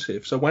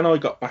expensive. So when I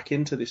got back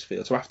into this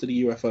field, so after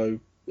the UFO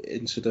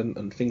incident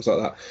and things like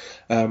that,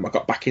 I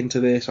got back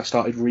into this. I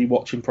started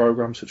rewatching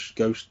programs such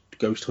as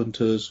Ghost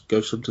Hunters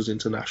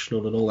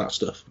International and all that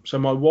stuff. So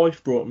my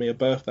wife brought me a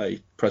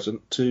birthday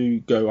present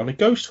to go on a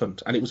ghost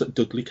hunt, and it was at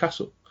Dudley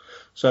Castle.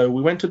 So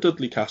we went to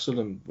Dudley Castle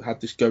and had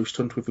this ghost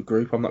hunt with a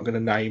group. I'm not going to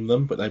name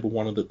them, but they're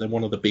one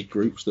of the big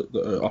groups that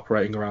are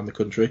operating around the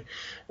country.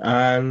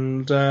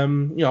 And I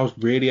was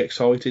really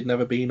excited,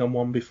 never been on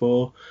one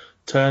before.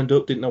 Turned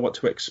up, didn't know what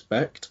to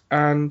expect,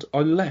 and I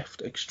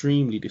left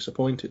extremely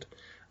disappointed.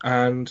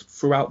 And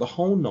throughout the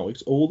whole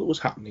night, all that was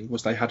happening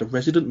was they had a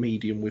resident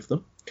medium with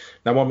them.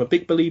 Now, I'm a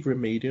big believer in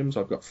mediums.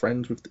 I've got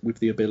friends with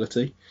the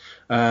ability.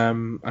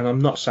 And I'm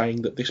not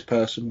saying that this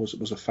person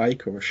was a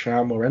fake or a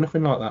sham or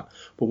anything like that.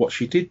 But what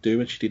she did do,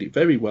 and she did it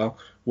very well,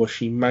 was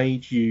she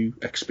made you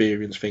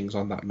experience things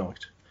on that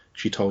night.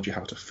 She told you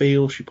how to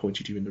feel. She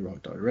pointed you in the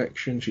right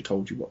direction. She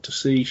told you what to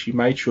see. She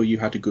made sure you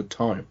had a good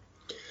time.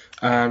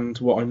 And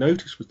what I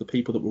noticed was the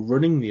people that were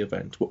running the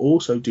event were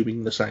also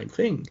doing the same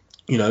thing.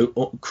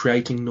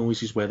 Creating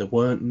noises where there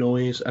weren't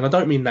noise. And I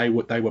don't mean they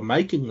were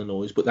making the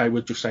noise, but they were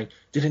just saying,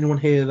 did anyone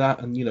hear that?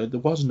 And, there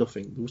was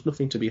nothing. There was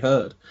nothing to be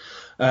heard.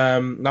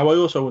 Now, I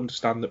also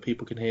understand that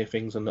people can hear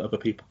things and that other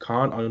people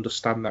can't. I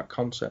understand that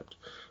concept.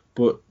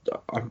 But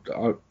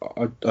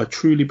I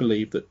truly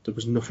believe that there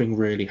was nothing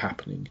really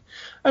happening.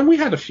 And we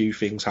had a few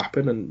things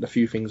happen and a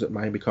few things that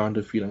made me kind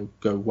of,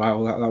 go,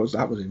 wow,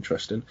 that was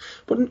interesting.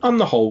 But on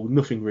the whole,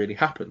 nothing really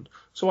happened.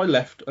 So I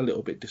left a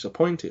little bit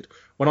disappointed.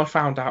 When I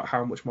found out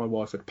how much my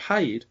wife had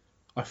paid,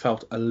 I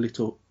felt a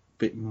little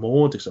bit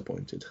more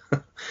disappointed.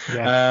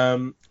 Yeah.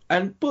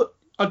 But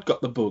I'd got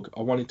the bug.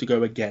 I wanted to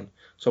go again.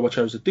 So I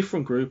chose a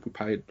different group. We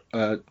paid,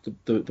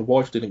 the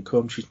wife didn't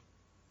come. She's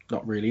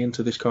not really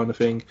into this kind of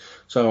thing.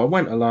 So I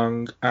went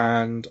along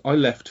and I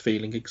left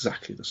feeling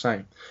exactly the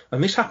same.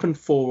 And this happened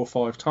 4 or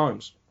 5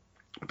 times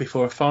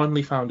before I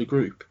finally found a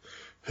group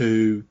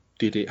who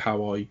did it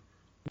how I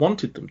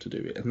wanted them to do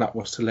it, and that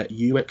was to let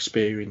you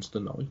experience the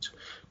night,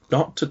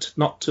 not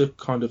to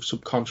kind of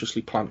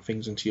subconsciously plant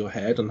things into your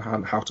head and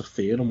how to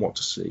feel and what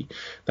to see.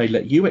 They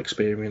let you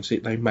experience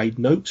it. They made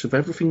notes of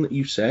everything that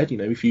you said.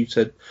 If you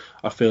said,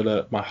 I feel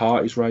like my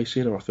heart is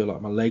racing or I feel like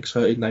my leg's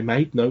hurting, they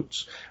made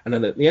notes. And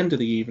then at the end of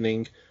the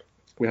evening,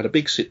 we had a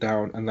big sit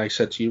down and they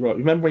said to you, right,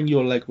 remember when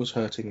your leg was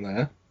hurting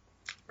there?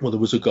 Well, there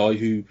was a guy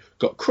who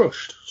got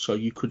crushed, so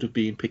you could have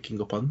been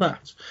picking up on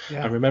that.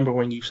 Yeah. And remember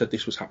when you said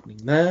this was happening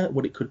there?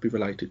 Well, it could be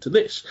related to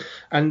this.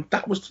 And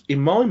that was,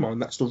 in my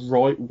mind, that's the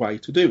right way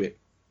to do it.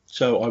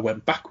 So I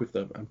went back with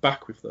them,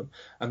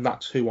 and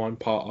that's who I'm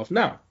part of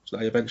now. So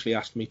they eventually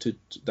asked me to.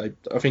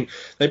 I think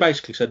they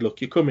basically said,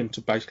 "Look, you're coming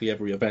to basically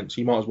every event,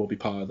 so you might as well be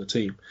part of the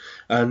team."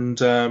 And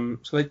so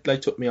they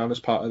took me on as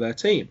part of their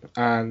team,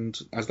 and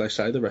as they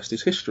say, the rest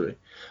is history.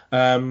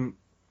 But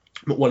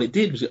what it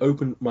did was it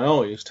opened my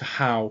eyes to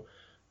how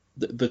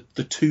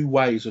the two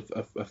ways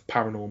of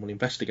paranormal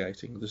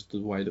investigating. There's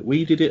the way that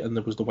we did it, and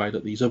there was the way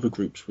that these other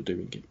groups were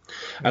doing it.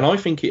 And I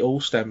think it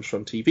all stems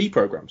from TV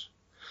programs.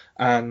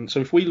 And so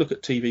if we look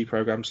at TV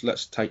programs,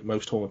 let's take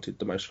Most Haunted,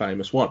 the most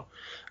famous one.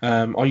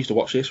 I used to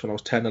watch this when I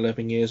was 10,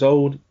 11 years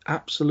old.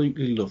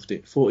 Absolutely loved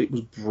it. Thought it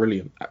was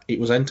brilliant. It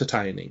was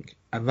entertaining.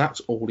 And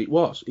that's all it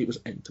was. It was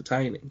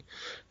entertaining.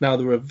 Now,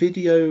 there are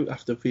video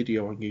after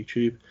video on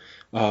YouTube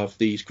of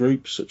these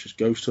groups, such as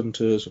Ghost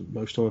Hunters and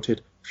Most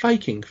Haunted,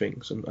 faking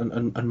things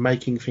and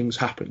making things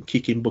happen,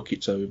 kicking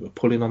buckets over,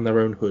 pulling on their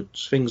own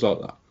hoods, things like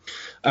that.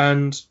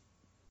 And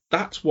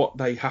that's what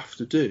they have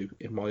to do,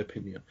 in my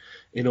opinion,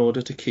 in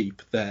order to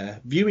keep their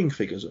viewing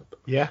figures up.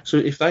 Yeah. So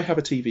if they have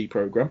a TV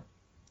program,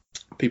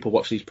 people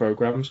watch these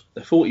programs,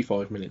 they're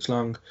 45 minutes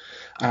long,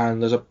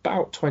 and there's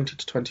about 20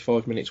 to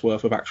 25 minutes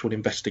worth of actual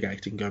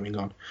investigating going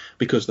on,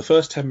 because the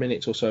first 10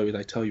 minutes or so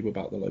they tell you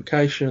about the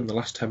location, the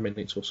last 10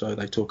 minutes or so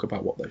they talk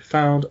about what they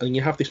found, and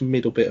you have this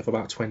middle bit of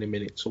about 20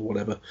 minutes or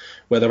whatever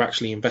where they're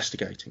actually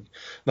investigating.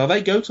 Now,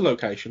 they go to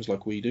locations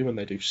like we do, and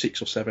they do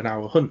 6 or 7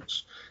 hour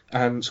hunts.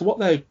 And so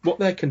what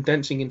they're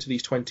condensing into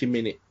these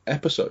 20-minute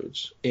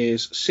episodes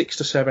is 6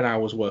 to 7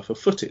 hours worth of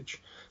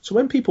footage. So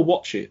when people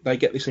watch it, they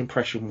get this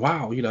impression,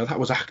 wow, that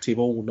was active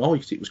all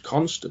night. It was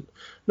constant.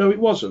 No, it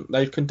wasn't.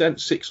 They've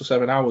condensed 6 or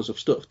 7 hours of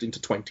stuff into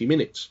 20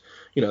 minutes.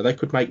 They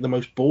could make the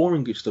most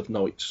boringest of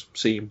nights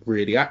seem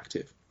really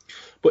active.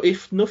 But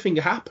if nothing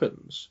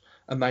happens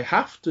and they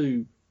have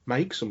to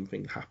make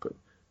something happen,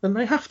 then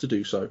they have to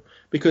do so.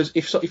 Because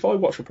if I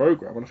watch a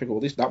program and I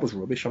think, that was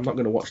rubbish, I'm not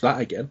going to watch that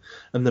again,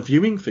 and the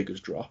viewing figures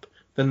drop,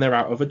 then they're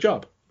out of a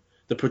job.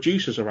 The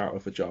producers are out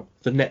of a job.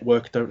 The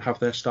network don't have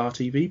their Star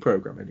TV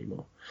program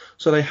anymore.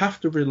 So they have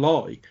to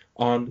rely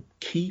on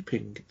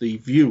keeping the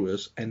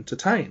viewers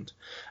entertained.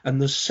 And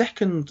the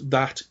second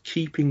that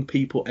keeping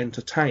people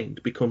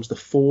entertained becomes the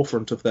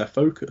forefront of their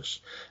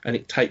focus, and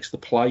it takes the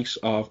place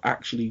of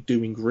actually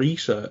doing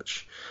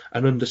research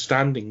and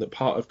understanding that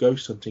part of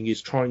ghost hunting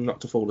is trying not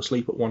to fall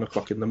asleep at 1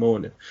 o'clock in the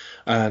morning,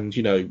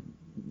 and,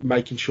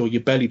 making sure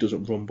your belly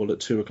doesn't rumble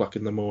at 2 o'clock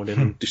in the morning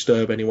and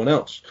disturb anyone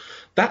else.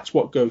 That's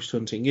what ghost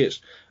hunting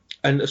is.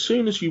 And as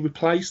soon as you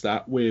replace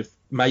that with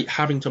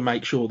having to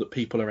make sure that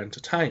people are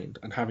entertained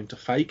and having to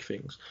fake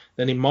things,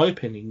 then in my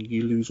opinion,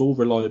 you lose all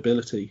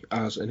reliability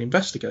as an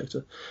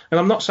investigator. And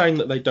I'm not saying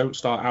that they don't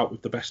start out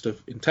with the best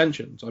of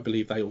intentions. I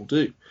believe they all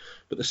do.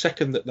 But the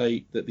second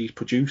that these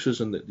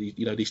producers and that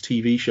these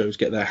TV shows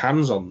get their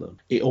hands on them,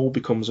 it all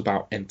becomes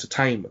about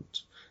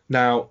entertainment.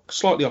 Now,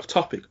 slightly off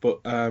topic, but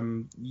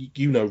Ron,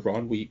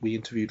 we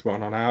interviewed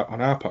Ron on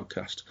our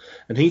podcast,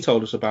 and he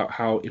told us about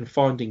how in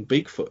Finding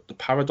Bigfoot, the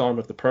paradigm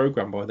of the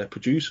program by their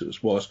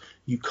producers was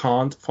you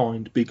can't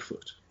find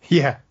Bigfoot.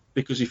 Yeah.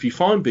 Because if you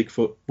find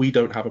Bigfoot, we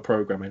don't have a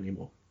program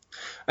anymore.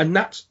 And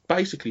that's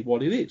basically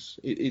what it is.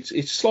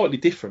 It's slightly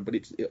different, but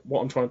what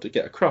I'm trying to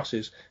get across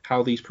is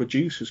how these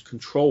producers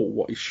control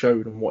what is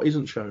shown and what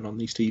isn't shown on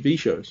these TV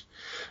shows.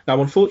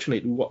 Now,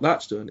 unfortunately, what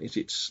that's done is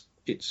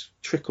it's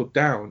trickled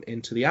down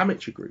into the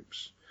amateur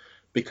groups,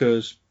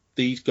 because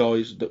these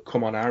guys that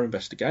come on our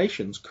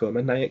investigations come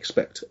and they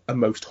expect a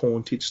Most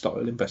Haunted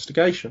style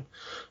investigation.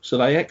 So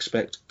they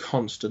expect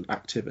constant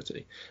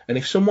activity. And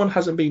if someone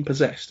hasn't been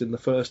possessed in the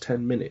first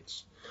 10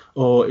 minutes,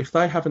 or if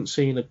they haven't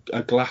seen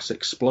a glass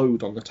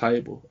explode on the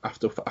table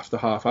after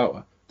half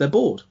hour, they're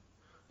bored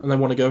and they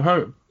want to go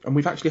home. And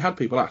we've actually had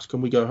people ask,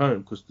 can we go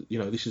home? Because,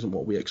 this isn't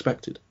what we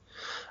expected.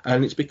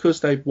 And it's because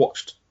they've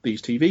watched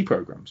these TV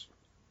programs.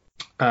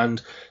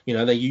 And,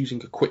 they're using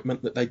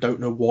equipment that they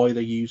don't know why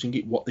they're using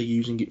it, what they're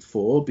using it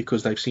for,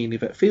 because they've seen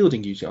Yvette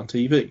Fielding use it on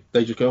TV.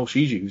 They just go,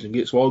 she's using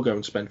it, so I'll go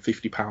and spend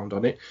 £50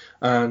 on it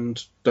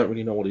and don't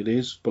really know what it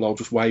is, but I'll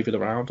just wave it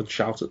around and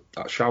shout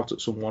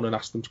at someone and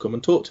ask them to come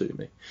and talk to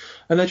me.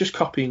 And they're just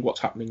copying what's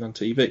happening on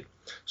TV.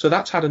 So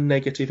that's had a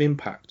negative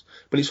impact.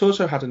 But it's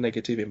also had a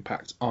negative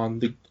impact on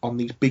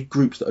these big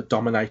groups that are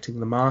dominating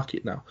the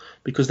market now,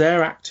 because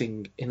they're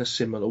acting in a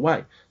similar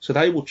way. So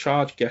they will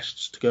charge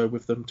guests to go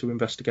with them to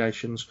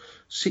investigations,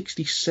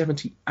 60,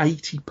 70,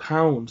 80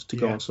 pounds to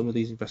go on some of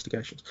these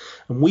investigations.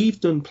 And we've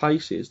done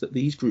places that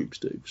these groups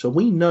do. So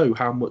we know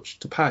how much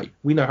to pay.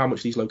 We know how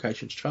much these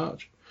locations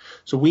charge.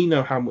 So we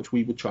know how much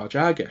we would charge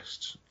our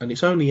guests. And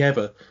it's only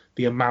ever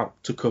the amount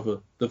to cover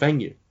the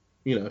venue.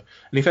 And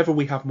if ever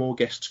we have more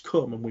guests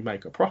come and we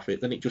make a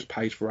profit, then it just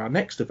pays for our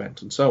next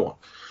event and so on.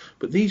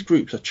 But these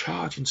groups are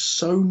charging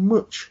so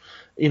much,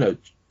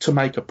 to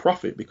make a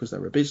profit because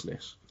they're a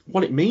business.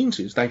 What it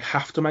means is they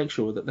have to make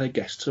sure that their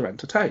guests are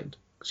entertained.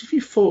 Because if you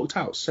forked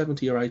out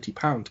 70 or 80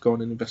 pounds to go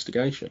on an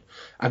investigation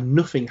and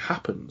nothing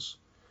happens,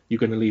 you're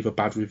going to leave a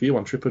bad review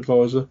on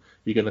TripAdvisor.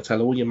 You're going to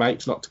tell all your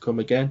mates not to come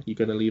again. You're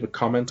going to leave a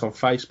comment on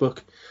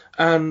Facebook.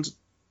 And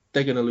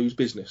they're going to lose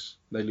business.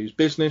 They lose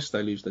business,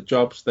 they lose their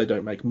jobs, they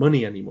don't make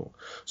money anymore.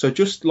 So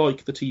just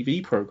like the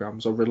TV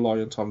programs are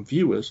reliant on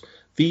viewers,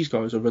 these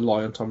guys are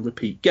reliant on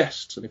repeat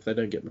guests. And if they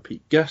don't get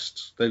repeat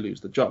guests, they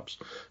lose their jobs.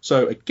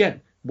 So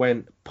again,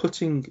 when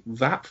putting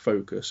that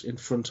focus in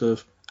front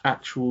of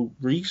actual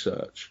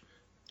research,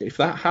 if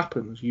that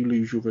happens, you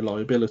lose your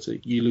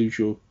reliability, you lose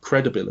your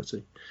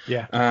credibility.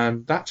 Yeah.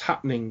 And that's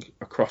happening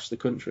across the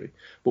country.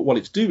 But what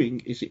it's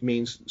doing is it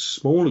means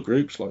smaller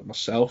groups like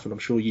myself, and I'm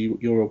sure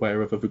you're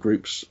aware of other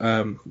groups,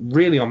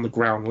 really on the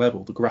ground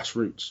level, the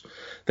grassroots,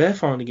 they're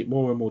finding it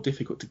more and more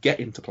difficult to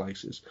get into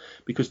places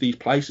because these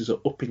places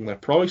are upping their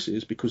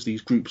prices because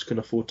these groups can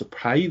afford to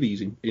pay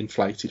these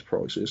inflated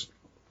prices.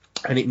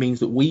 And it means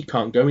that we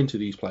can't go into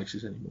these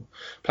places anymore.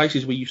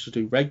 Places we used to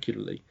do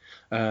regularly.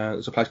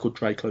 There's a place called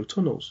Drakelow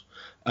Tunnels,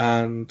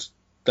 and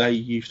they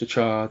used to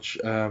charge,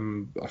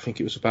 I think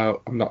it was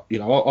about,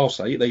 I'll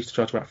say it, they used to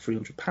charge about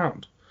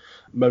 £300.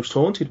 Most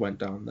Haunted went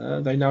down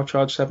there. They now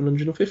charge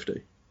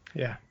 £750.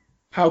 Yeah.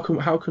 How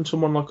can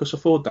someone like us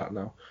afford that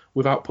now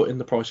without putting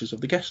the prices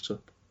of the guests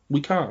up?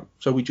 We can't,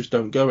 so we just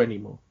don't go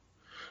anymore.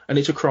 And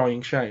it's a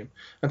crying shame.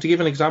 And to give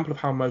an example of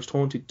how Most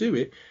Haunted do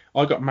it,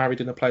 I got married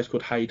in a place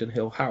called Hayden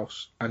Hill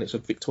House, and it's a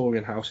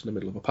Victorian house in the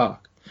middle of a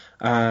park.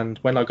 And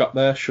when I got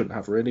there, shouldn't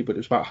have really, but it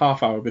was about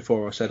half hour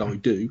before I said I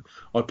do,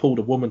 I pulled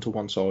a woman to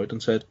one side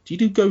and said, "Do you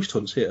do ghost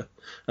hunts here?"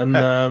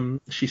 And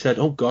she said,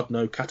 "Oh God,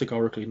 no,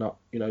 categorically not.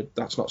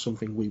 That's not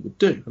something we would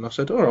do." And I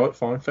said, "All right,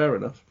 fine, fair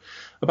enough."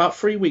 About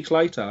 3 weeks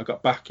later, I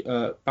got back,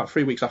 about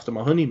 3 weeks after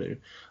my honeymoon,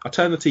 I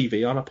turned the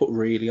TV on, I put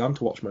Really on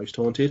to watch Most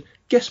Haunted.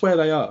 Guess where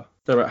they are?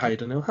 They're at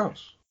Hayden Hill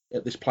House,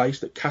 at this place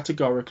that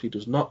categorically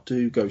does not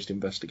do ghost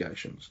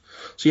investigations.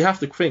 So you have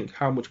to think,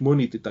 how much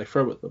money did they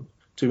throw at them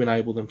to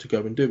enable them to go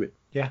and do it?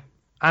 Yeah.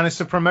 And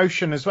it's a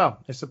promotion as well.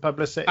 It's a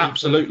publicity.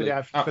 Absolutely.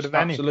 For the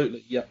venue.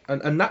 Absolutely. Yeah.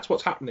 And that's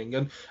what's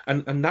happening.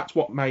 And that's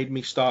what made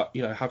me start,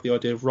 have the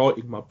idea of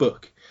writing my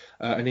book,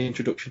 An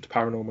Introduction to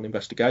Paranormal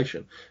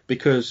Investigation,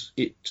 because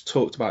it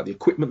talked about the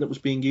equipment that was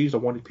being used. I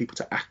wanted people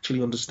to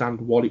actually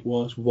understand what it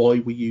was, why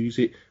we use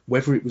it,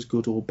 whether it was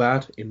good or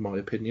bad, in my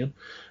opinion.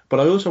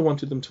 But I also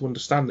wanted them to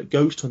understand that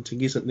ghost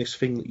hunting isn't this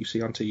thing that you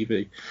see on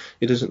TV.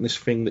 It isn't this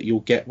thing that you'll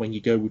get when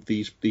you go with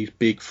these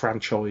big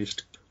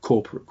franchised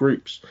corporate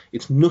groups.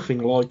 It's nothing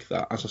like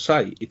that. As I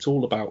say, it's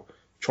all about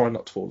trying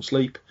not to fall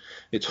asleep.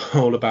 It's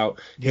all about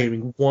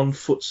hearing one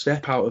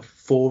footstep out of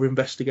 4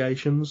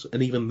 investigations,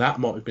 and even that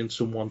might have been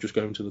someone just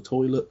going to the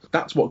toilet.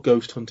 That's what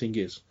ghost hunting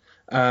is.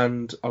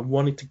 And I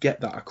wanted to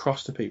get that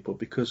across to people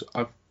because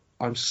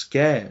I'm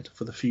scared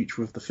for the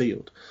future of the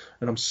field,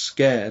 and I'm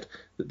scared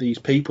that these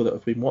people that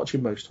have been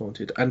watching Most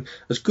Haunted, and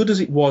as good as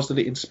it was that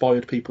it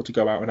inspired people to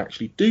go out and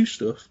actually do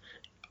stuff,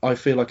 I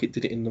feel like it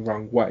did it in the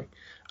wrong way.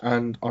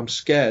 And I'm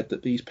scared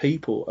that these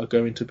people are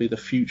going to be the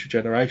future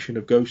generation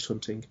of ghost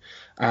hunting,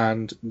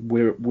 and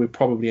we're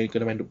probably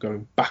going to end up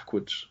going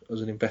backwards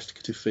as an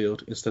investigative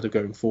field instead of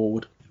going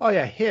forward. Oh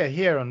yeah,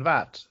 here on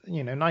that.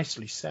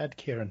 Nicely said,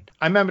 Kieran.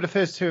 I remember the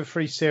first 2 or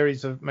 3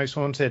 series of Most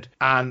Haunted,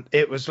 and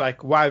it was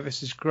like, wow,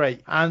 this is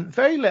great. And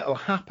very little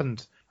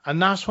happened, and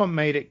that's what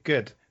made it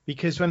good.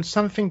 Because when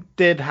something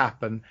did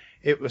happen,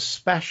 it was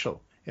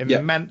special.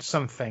 It meant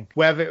something,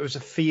 whether it was a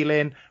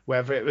feeling,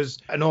 whether it was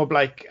an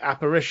orb-like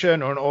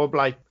apparition or an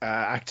orb-like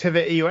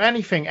activity or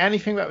anything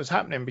that was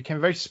happening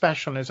became very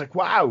special. And it's like,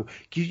 wow,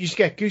 you just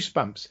get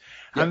goosebumps.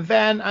 Yep. And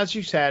then, as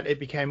you said, it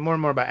became more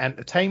and more about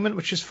entertainment,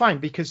 which is fine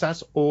because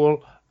that's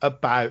all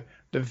about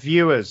the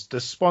viewers, the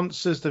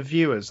sponsors, the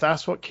viewers.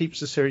 That's what keeps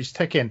the series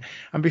ticking.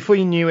 And before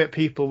you knew it,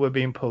 people were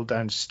being pulled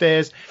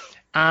downstairs.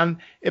 And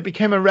it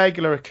became a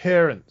regular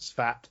occurrence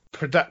that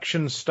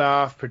production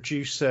staff,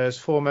 producers,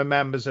 former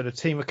members of the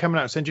team were coming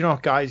out and saying, "You know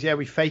what, guys,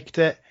 we faked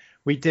it.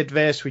 We did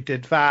this, we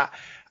did that."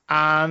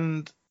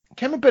 And it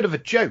became a bit of a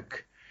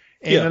joke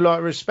in a lot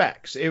of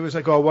respects. It was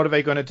like, oh, what are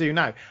they going to do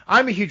now?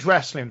 I'm a huge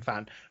wrestling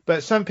fan,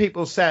 but some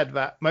people said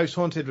that Most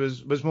Haunted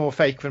was more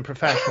fake than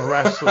professional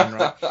wrestling,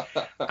 right?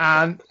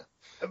 And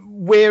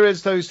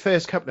whereas those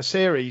first couple of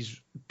series,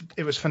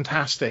 it was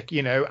fantastic,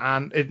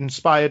 and it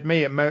inspired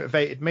me, it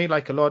motivated me,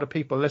 like a lot of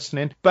people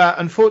listening. But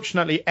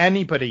unfortunately,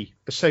 anybody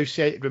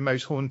associated with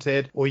Most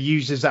Haunted or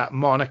uses that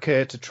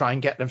moniker to try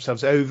and get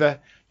themselves over,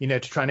 to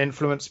try and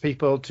influence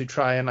people, to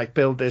try and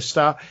build their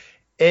star,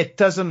 it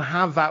doesn't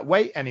have that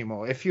weight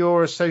anymore. If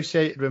you're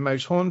associated with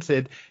Most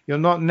Haunted, you're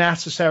not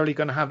necessarily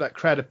going to have that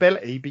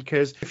credibility,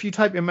 because if you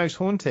type in Most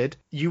Haunted,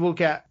 you will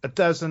get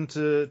 12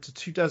 to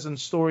 24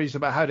 stories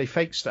about how they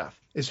fake stuff.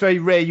 It's very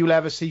rare you'll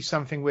ever see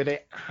something where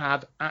they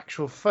had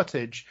actual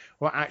footage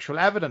or actual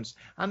evidence.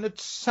 And the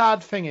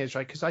sad thing is,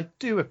 right, because I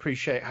do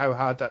appreciate how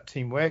hard that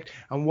team worked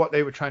and what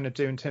they were trying to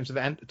do in terms of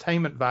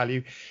entertainment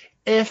value,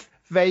 if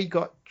they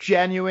got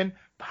genuine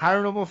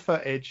paranormal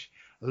footage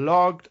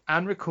logged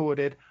and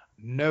recorded,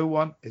 no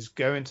one is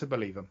going to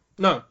believe them.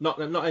 No, not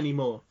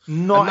anymore.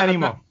 Not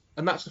anymore.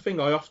 And that's the thing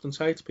I often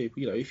say to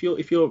people. If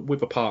you're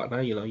with a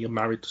partner, you're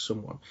married to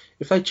someone,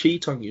 if they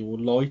cheat on you or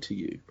lie to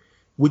you,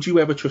 would you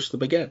ever trust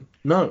them again?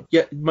 No.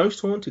 Yet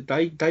Most Haunted,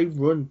 they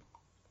run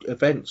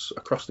events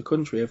across the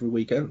country every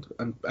weekend,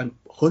 and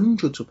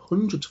hundreds of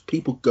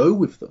people go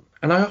with them.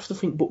 And I often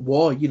think, but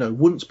why?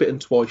 Once bitten,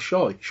 twice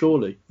shy.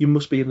 Surely you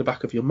must be in the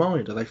back of your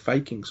mind. Are they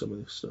faking some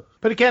of this stuff?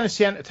 But again, it's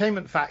the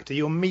entertainment factor.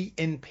 You're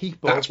meeting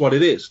people. That's what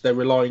it is. They're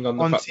relying on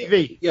the on fact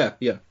TV. Yeah.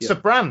 It's a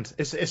brand.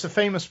 It's a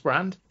famous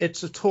brand.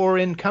 It's a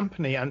touring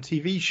company and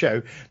TV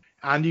show.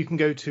 And you can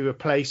go to a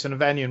place and a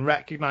venue and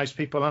recognise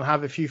people and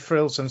have a few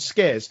thrills and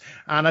scares.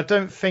 And I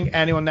don't think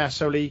anyone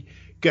necessarily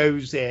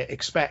goes there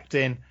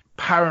expecting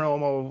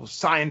paranormal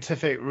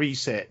scientific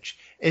research.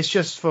 It's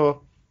just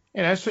for,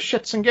 it's for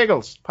shits and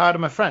giggles.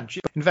 Pardon my French.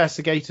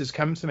 Investigators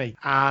come to me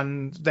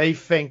and they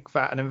think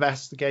that an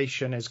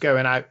investigation is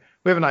going out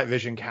with a night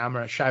vision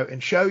camera shouting,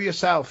 show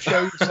yourself.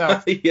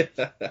 Yeah.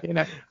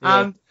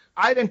 And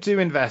I don't do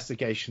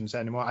investigations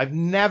anymore. I've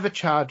never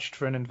charged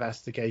for an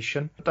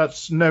investigation.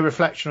 That's no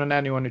reflection on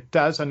anyone who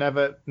does. I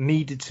never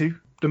needed to.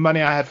 The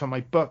money I had for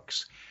my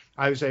books,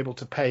 I was able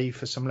to pay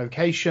for some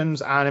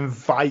locations and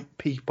invite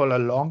people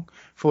along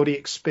for the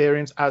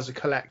experience as a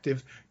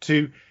collective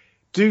to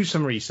do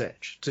some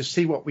research, to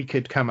see what we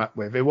could come up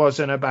with. It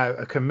wasn't about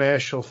a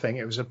commercial thing.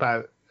 It was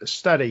about a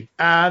study.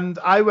 And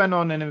I went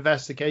on an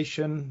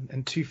investigation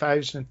in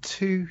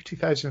 2002,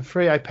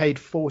 2003. I paid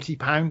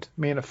 £40.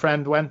 Me and a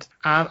friend went,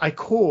 and I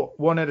caught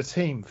one of the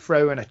team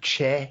throwing a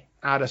chair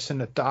at us in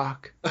the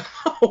dark.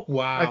 Oh,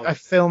 wow. I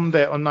filmed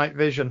it on night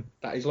vision.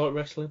 That is like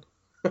wrestling.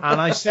 And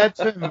I said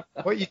to him,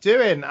 what are you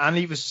doing? And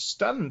he was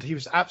stunned. He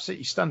was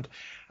absolutely stunned.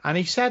 And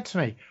he said to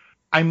me,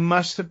 I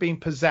must have been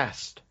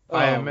possessed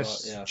by a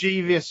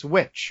mischievous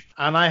witch.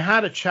 And I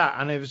had a chat,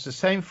 and it was the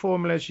same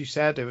formula as you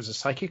said. It was a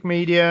psychic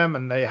medium,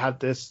 and they had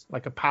this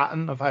like a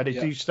pattern of how they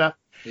do stuff.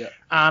 Yeah.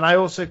 And I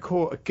also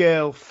caught a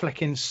girl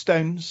flicking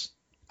stones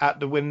at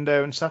the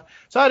window and stuff.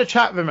 So I had a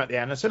chat with him at the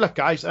end. I said, look,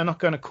 guys, I'm not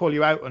going to call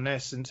you out on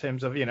this in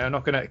terms of, I'm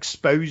not going to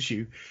expose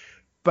you.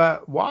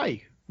 But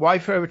why? Why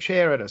throw a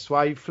chair at us?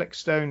 Why flick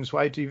stones?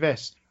 Why do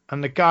this?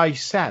 And the guy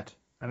said,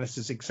 and this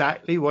is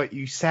exactly what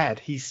you said.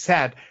 He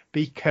said,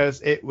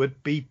 because it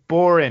would be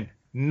boring.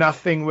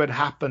 Nothing would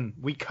happen.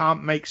 We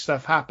can't make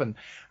stuff happen.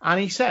 And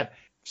he said,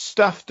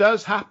 stuff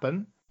does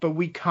happen, but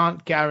we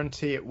can't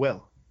guarantee it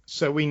will.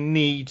 So we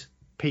need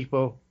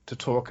people to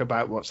talk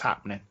about what's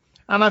happening.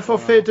 And I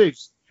thought, fair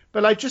dues.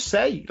 But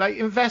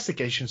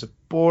investigations are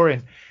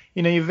boring.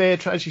 You're there,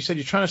 as you said,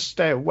 you're trying to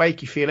stay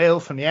awake. You feel ill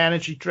from the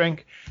energy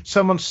drink.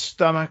 Someone's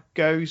stomach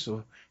goes,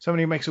 or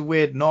somebody makes a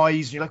weird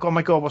noise. And you're like, oh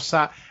my God, what's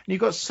that? And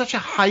you've got such a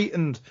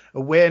heightened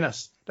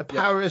awareness. The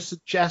power of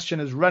suggestion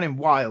is running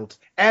wild.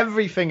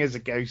 Everything is a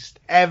ghost.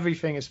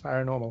 Everything is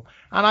paranormal.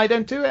 And I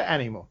don't do it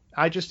anymore.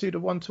 I just do the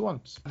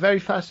one-to-ones. Very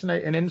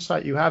fascinating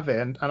insight you have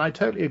here, and I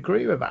totally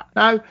agree with that.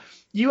 Now,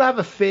 you have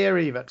a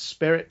theory that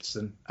spirits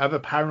and other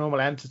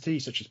paranormal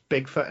entities, such as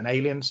Bigfoot and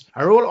aliens,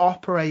 are all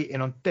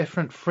operating on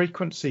different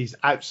frequencies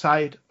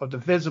outside of the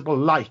visible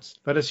light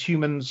that as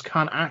humans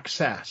can't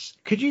access.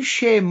 Could you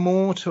share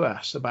more to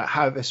us about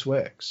how this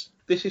works?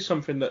 This is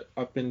something that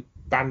I've been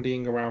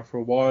bandying around for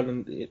a while,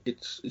 and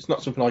it's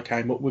not something I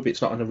came up with.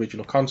 It's not an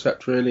original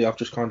concept, really. I've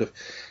just kind of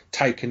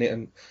taken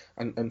it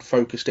and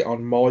focused it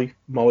on my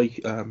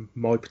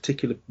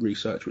particular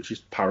research, which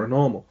is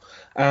paranormal.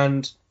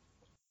 And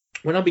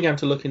when I began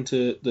to look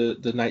into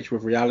the nature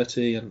of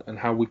reality and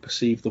how we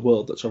perceive the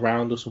world that's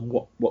around us and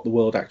what the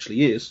world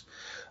actually is,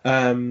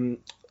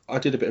 I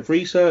did a bit of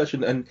research,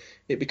 and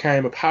it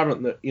became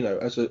apparent that,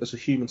 as a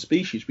human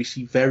species, we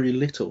see very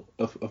little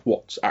of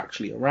what's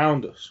actually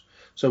around us.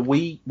 So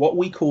what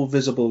we call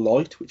visible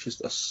light, which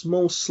is a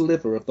small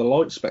sliver of the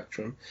light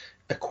spectrum,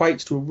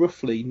 equates to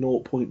roughly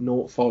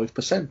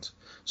 0.05%.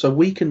 So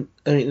we can,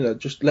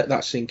 just let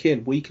that sink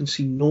in. We can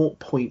see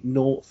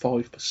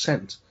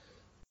 0.05%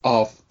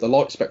 of the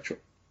light spectrum.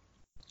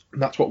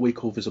 And that's what we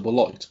call visible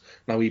light.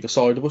 Now, either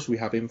side of us, we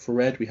have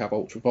infrared, we have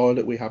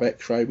ultraviolet, we have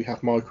X-ray, we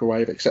have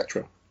microwave,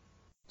 etc.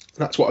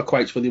 That's what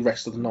equates for the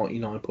rest of the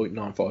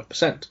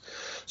 99.95%.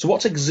 So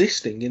what's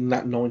existing in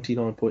that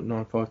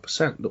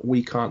 99.95% that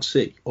we can't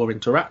see or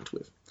interact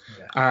with?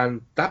 Yeah.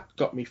 And that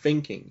got me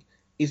thinking,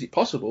 is it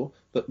possible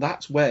that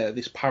that's where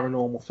this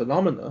paranormal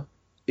phenomena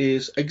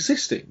is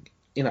existing,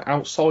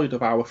 outside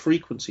of our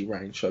frequency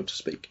range, so to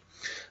speak?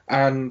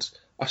 And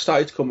I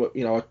started to come up,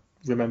 I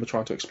remember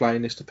trying to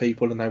explain this to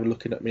people, and they were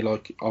looking at me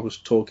like I was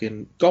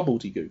talking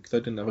gobbledygook. They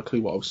didn't have a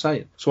clue what I was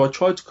saying. So I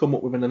tried to come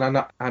up with an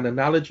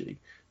analogy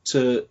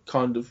to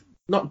kind of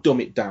not dumb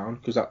it down,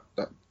 because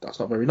that's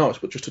not very nice,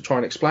 but just to try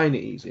and explain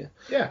it easier.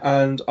 Yeah.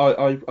 And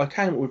I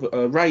came up with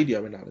a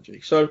radio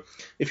analogy. So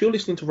if you're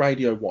listening to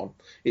Radio 1,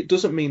 it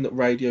doesn't mean that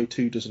Radio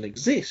 2 doesn't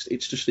exist.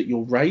 It's just that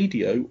your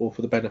radio, or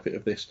for the benefit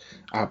of this,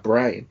 our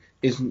brain,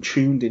 isn't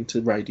tuned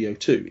into Radio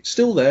 2. It's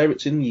still there,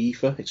 it's in the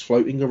ether, it's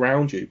floating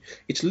around you.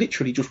 It's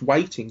literally just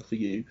waiting for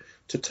you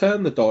to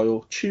turn the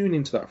dial, tune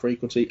into that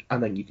frequency,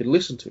 and then you can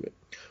listen to it.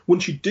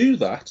 Once you do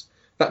that,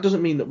 that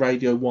doesn't mean that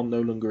Radio 1 no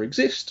longer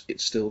exists.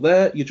 It's still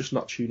there, you're just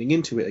not tuning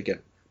into it again.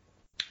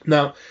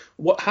 Now,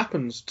 what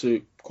happens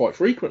to quite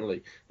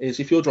frequently is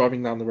if you're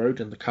driving down the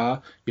road in the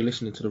car, you're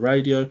listening to the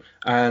radio,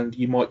 and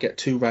you might get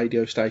two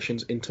radio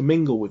stations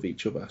intermingle with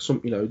each other.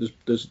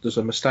 There's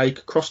a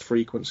mistake, crossed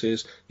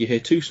frequencies, you hear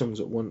two songs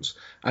at once,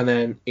 and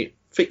then it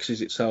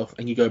fixes itself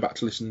and you go back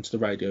to listening to the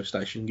radio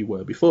station you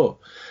were before.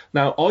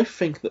 Now, I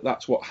think that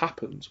that's what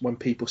happens when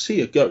people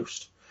see a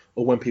ghost,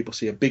 or when people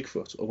see a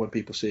Bigfoot, or when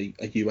people see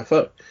a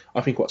UFO.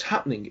 I think what's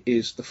happening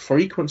is the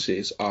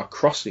frequencies are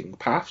crossing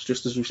paths,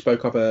 just as we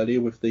spoke of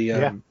earlier with the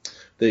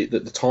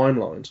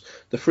timelines.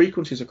 The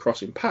frequencies are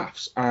crossing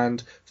paths,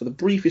 and for the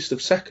briefest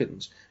of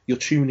seconds, you're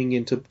tuning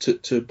into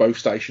to both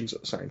stations at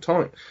the same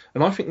time.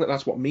 And I think that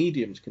that's what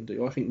mediums can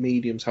do. I think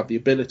mediums have the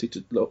ability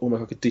to,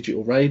 almost like a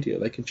digital radio,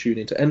 they can tune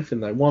into anything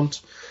they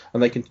want,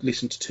 and they can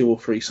listen to 2 or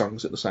 3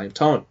 songs at the same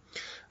time.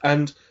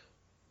 And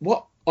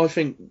what I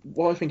think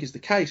is the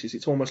case is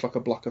it's almost like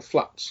a block of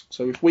flats.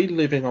 So if we're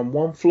living on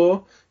one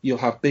floor, you'll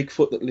have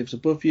Bigfoot that lives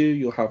above you,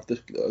 you'll have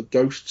the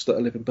ghosts that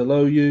are living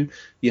below you,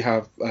 you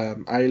have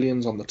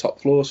aliens on the top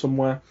floor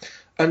somewhere,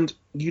 and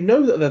you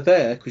know that they're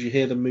there because you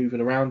hear them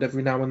moving around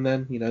every now and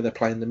then. They're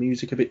playing the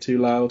music a bit too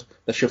loud,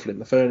 they're shuffling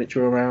the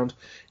furniture around.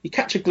 You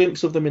catch a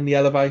glimpse of them in the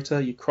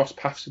elevator, you cross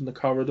paths in the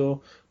corridor,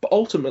 but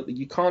ultimately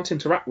you can't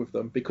interact with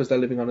them because they're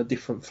living on a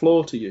different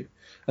floor to you.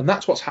 And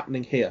that's what's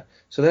happening here.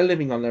 So they're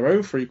living on their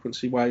own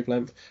frequency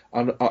wavelength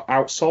and are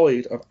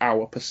outside of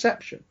our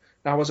perception.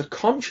 Now, as a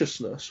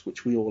consciousness,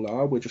 which we all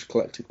are, we're just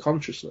collective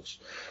consciousness.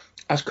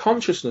 As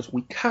consciousness,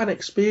 we can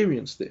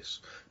experience this,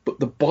 but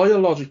the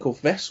biological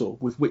vessel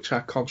with which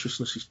our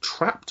consciousness is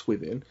trapped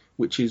within,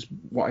 which is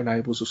what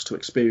enables us to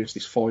experience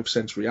this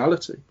 5-sense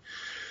reality,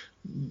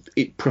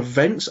 it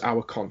prevents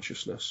our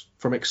consciousness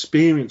from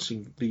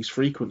experiencing these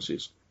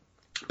frequencies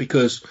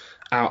because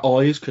our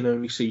eyes can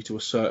only see to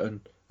a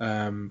certain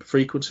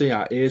frequency,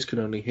 our ears can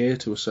only hear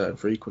to a certain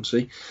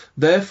frequency.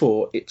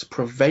 Therefore, it's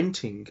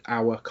preventing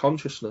our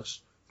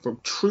consciousness from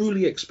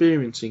truly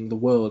experiencing the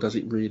world as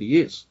it really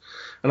is.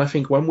 And I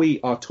think when we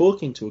are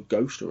talking to a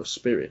ghost or a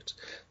spirit,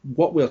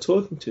 what we are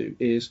talking to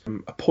is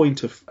a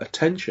point of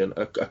attention,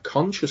 a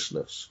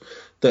consciousness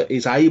that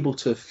is able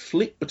to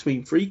flip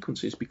between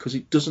frequencies because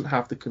it doesn't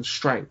have the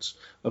constraints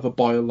of a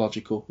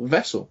biological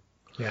vessel.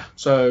 Yeah.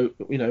 So,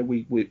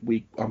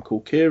 I'm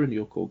called Kieran,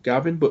 you're called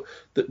Gavin, but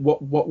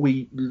what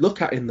we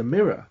look at in the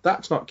mirror,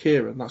 that's not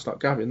Kieran, that's not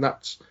Gavin,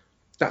 that's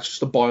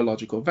just a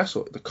biological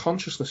vessel. The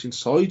consciousness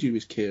inside you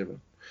is Kieran.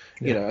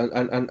 Yeah.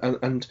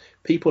 And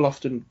people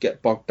often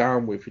get bogged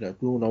down with,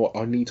 oh no,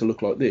 I need to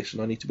look like this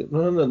and I need to be,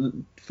 no,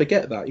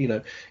 forget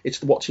that.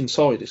 It's what's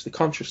inside, it's the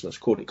consciousness,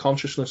 call it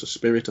consciousness, a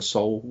spirit, a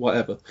soul,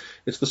 whatever.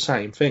 It's the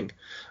same thing.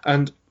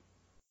 And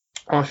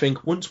I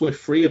think once we're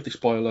free of this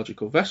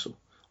biological vessel,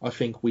 I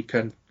think we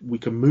can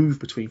move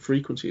between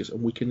frequencies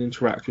and we can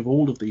interact with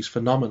all of these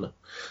phenomena.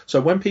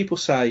 So when people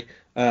say,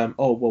 oh,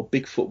 well,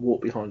 Bigfoot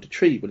walked behind a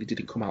tree, well, he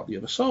didn't come out the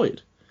other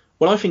side.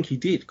 Well, I think he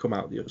did come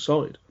out the other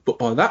side. But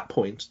by that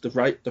point,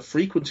 the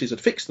frequencies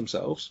had fixed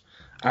themselves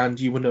and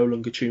you were no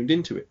longer tuned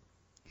into it.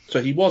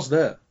 So he was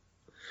there.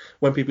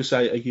 When people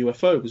say a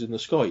UFO was in the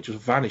sky, it just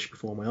vanished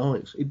before my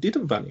eyes. It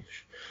didn't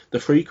vanish. The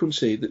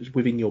frequency that's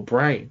within your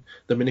brain,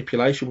 the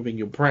manipulation within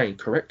your brain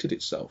corrected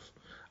itself.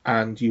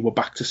 And you were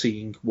back to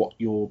seeing what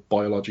your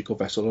biological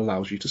vessel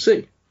allows you to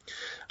see.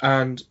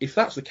 And if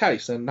that's the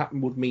case, then that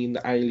would mean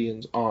that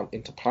aliens aren't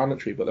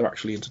interplanetary, but they're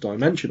actually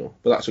interdimensional.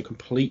 But that's a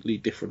completely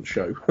different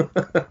show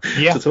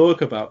to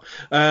talk about.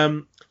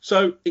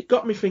 So it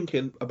got me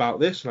thinking about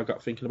this, and I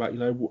got thinking about,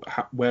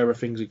 where are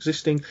things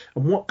existing,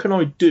 and what can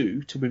I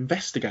do to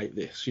investigate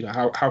this?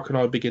 How can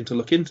I begin to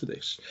look into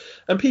this?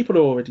 And people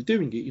are already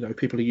doing it.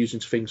 People are using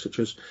things such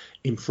as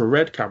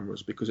infrared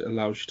cameras because it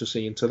allows you to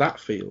see into that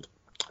field.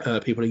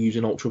 People are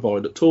using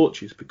ultraviolet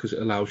torches because it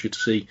allows you to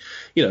see,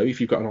 if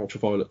you've got an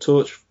ultraviolet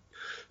torch,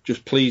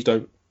 just please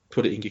don't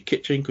put it in your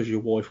kitchen because your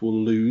wife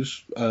will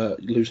lose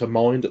her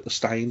mind at the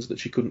stains that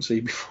she couldn't see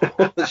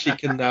before that she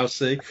can now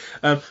see.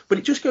 But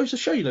it just goes to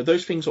show,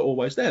 those things are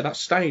always there. That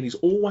stain is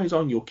always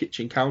on your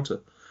kitchen counter,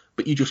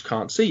 but you just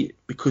can't see it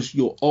because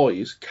your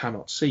eyes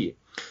cannot see it.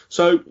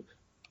 So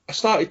I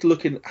started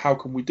looking at how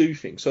can we do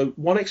things. So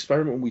one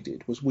experiment we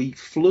did was we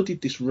flooded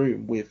this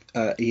room with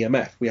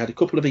EMF. We had a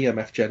couple of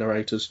EMF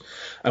generators,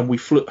 and we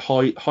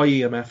high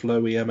EMF,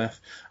 low EMF,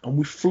 and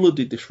we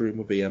flooded this room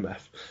with EMF.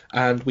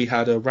 And we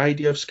had a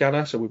radio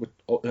scanner, so we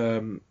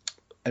were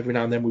every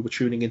now and then we were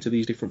tuning into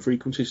these different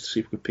frequencies to see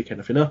if we could pick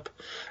anything up.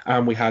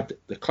 And we had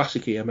the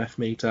classic EMF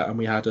meter, and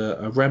we had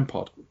a REM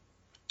pod.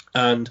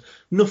 And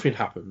nothing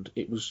happened.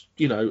 It was,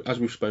 as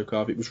we spoke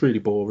of, it was really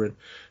boring.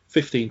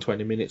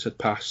 15-20 minutes had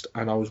passed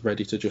and I was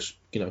ready to just,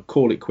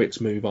 call it quits,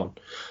 move on.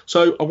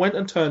 So I went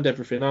and turned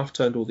everything off,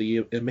 turned all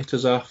the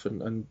emitters off,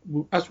 and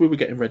as we were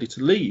getting ready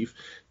to leave,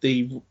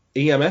 the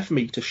EMF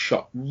meter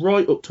shot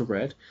right up to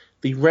red.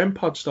 The REM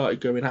pod started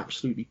going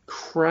absolutely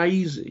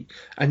crazy,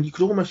 and you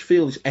could almost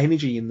feel this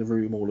energy in the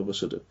room all of a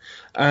sudden.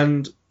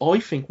 And I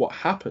think what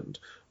happened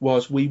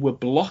was we were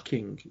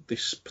blocking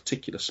this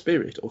particular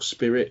spirit or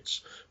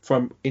spirits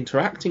from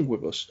interacting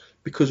with us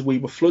because we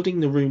were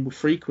flooding the room with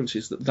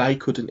frequencies that they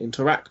couldn't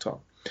interact on.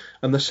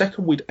 And the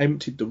second we'd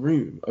emptied the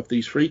room of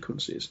these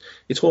frequencies,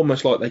 it's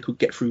almost like they could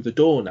get through the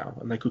door now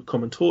and they could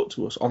come and talk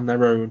to us on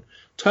their own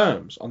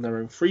terms, on their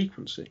own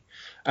frequency.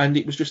 And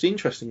it was just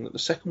interesting that the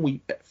second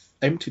we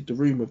emptied the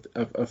room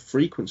of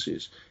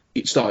frequencies,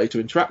 it started to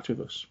interact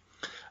with us.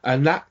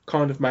 And that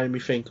kind of made me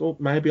think, oh,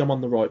 maybe I'm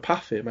on the right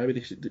path here. Maybe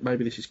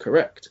this is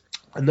correct.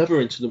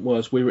 Another incident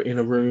was we were in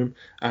a room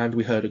and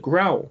we heard a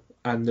growl,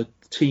 and the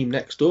team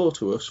next door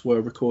to us were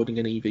recording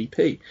an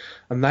EVP,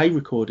 and they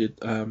recorded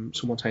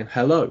someone saying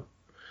hello.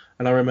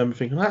 And I remember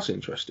thinking, that's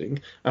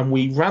interesting. And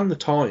we ran the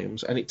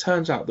times, and it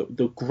turns out that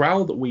the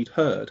growl that we'd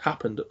heard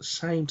happened at the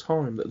same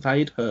time that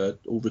they'd heard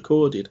or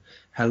recorded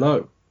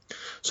hello.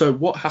 So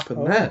what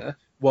happened there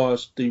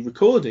was the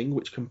recording,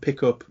 which can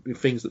pick up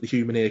things that the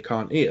human ear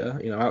can't hear,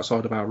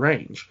 outside of our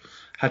range,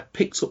 had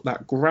picked up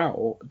that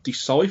growl,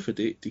 deciphered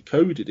it,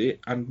 decoded it,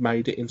 and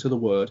made it into the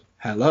word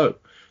hello.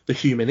 The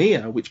human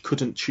ear, which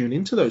couldn't tune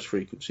into those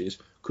frequencies,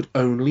 could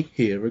only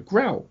hear a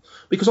growl.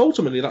 Because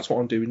ultimately, that's what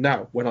I'm doing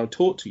now. When I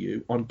talk to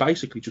you, I'm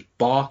basically just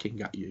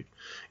barking at you.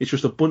 It's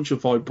just a bunch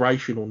of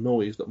vibrational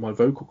noise that my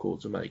vocal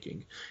cords are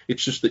making.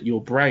 It's just that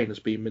your brain has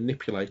been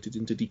manipulated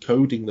into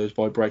decoding those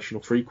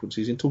vibrational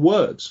frequencies into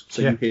words.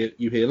 So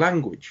you hear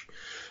language.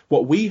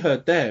 What we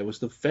heard there was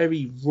the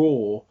very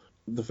raw,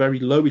 the very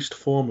lowest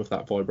form of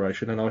that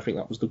vibration, and I think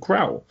that was the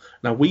growl.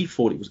 Now, we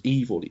thought it was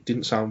evil. It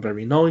didn't sound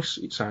very nice.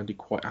 It sounded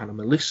quite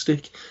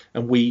animalistic,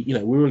 and we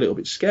were a little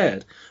bit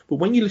scared. But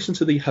when you listen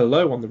to the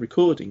hello on the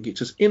recording,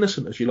 it's as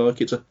innocent as you like.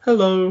 It's a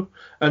hello,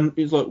 and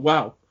it's like,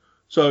 wow.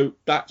 So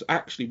that's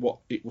actually what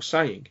it was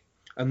saying,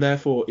 and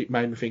therefore it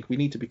made me think we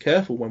need to be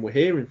careful when we're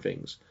hearing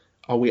things.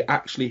 Are we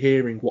actually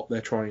hearing what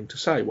they're trying to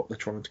say, what they're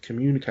trying to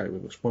communicate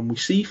with us? When we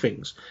see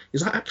things,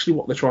 is that actually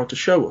what they're trying to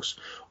show us?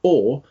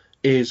 Or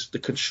is the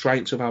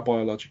constraints of our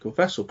biological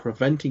vessel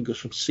preventing us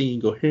from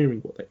seeing or hearing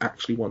what they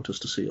actually want us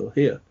to see or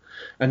hear?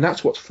 And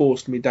that's what's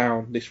forced me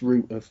down this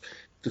route of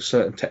the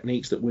certain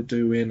techniques that we're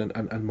doing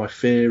and my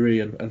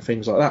theory and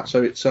things like that.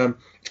 So it's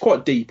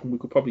quite deep, and we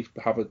could probably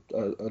have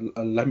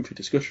a lengthy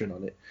discussion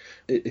on it.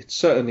 It's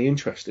certainly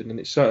interesting, and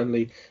it's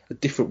certainly a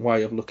different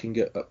way of looking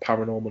at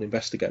paranormal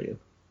investigating.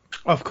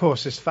 Of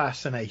course, it's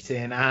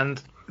fascinating,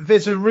 and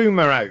there's a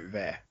rumour out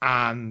there,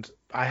 and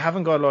I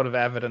haven't got a lot of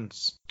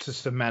evidence to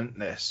cement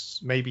this.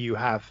 Maybe you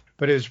have,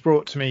 but it was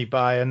brought to me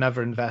by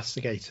another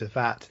investigator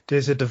that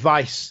there's a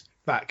device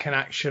that can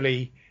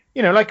actually,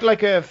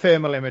 like a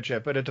thermal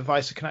imager, but a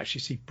device that can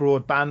actually see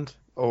broadband,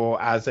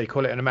 or as they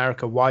call it in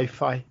America,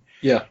 Wi-Fi.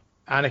 Yeah.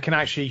 And it can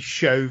actually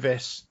show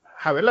this,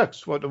 how it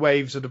looks, what the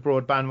waves of the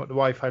broadband, what the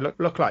Wi-Fi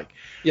look like.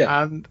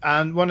 Yeah.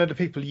 And one of the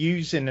people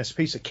using this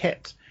piece of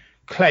kit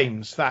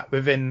claims that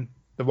within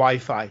the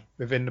Wi-Fi,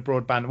 within the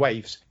broadband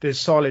waves, there's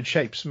solid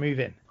shapes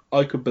moving.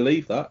 I could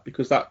believe that,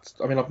 because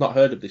I've not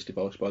heard of this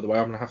device, by the way.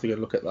 I'm going to have to go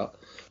look at that.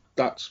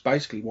 That's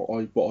basically what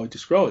I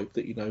described,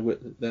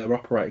 that, they're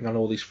operating on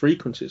all these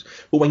frequencies.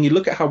 But when you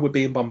look at how we're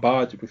being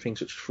bombarded with things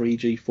such as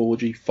 3G,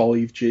 4G,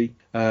 5G,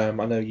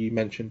 I know you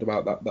mentioned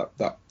about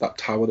that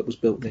tower that was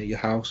built near your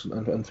house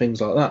and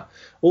things like that.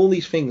 All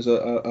these things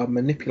are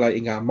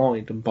manipulating our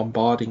mind and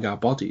bombarding our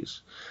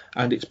bodies.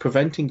 And it's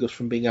preventing us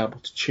from being able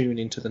to tune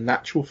into the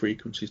natural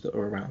frequencies that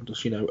are around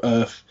us.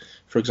 Earth,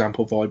 for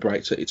example,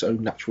 vibrates at its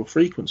own natural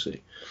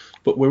frequency.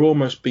 But we're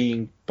almost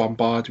being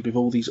bombarded with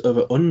all these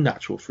other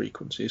unnatural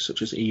frequencies,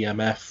 such as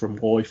EMF from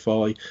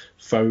Wi-Fi,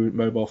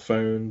 mobile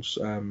phones,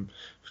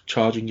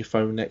 charging your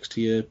phone next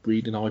to you,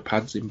 reading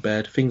iPads in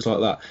bed, things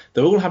like that.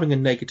 They're all having a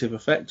negative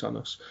effect on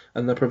us,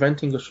 and they're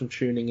preventing us from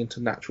tuning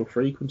into natural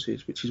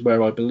frequencies, which is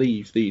where I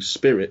believe these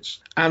spirits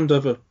and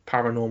other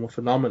paranormal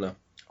phenomena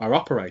are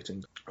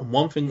operating. And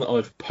one thing that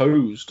I've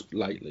posed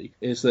lately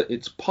is that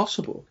it's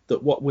possible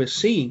that what we're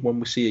seeing when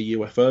we see a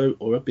UFO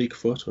or a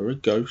Bigfoot or a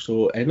ghost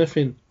or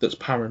anything that's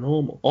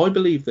paranormal, I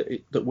believe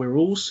that we're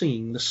all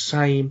seeing the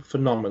same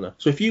phenomena.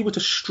 So if you were to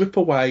strip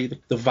away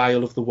the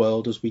veil of the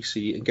world as we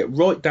see it and get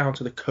right down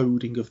to the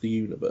coding of the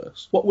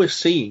universe, what we're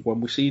seeing when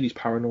we see these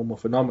paranormal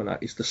phenomena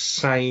is the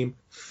same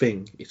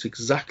thing. It's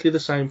exactly the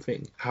same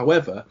thing.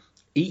 However,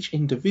 each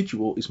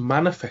individual is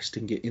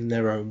manifesting it in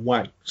their own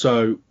way.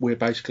 So we're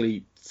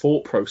basically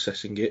thought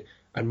processing it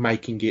and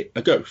making it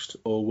a ghost,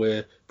 or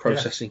we're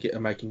processing it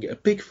and making it a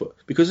Bigfoot.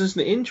 Because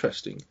isn't it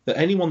interesting that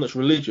anyone that's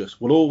religious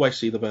will always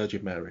see the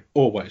Virgin Mary,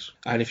 always.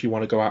 And if you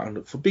want to go out and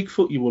look for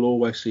Bigfoot, you will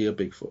always see a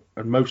Bigfoot.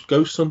 And most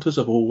ghost hunters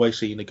have always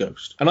seen a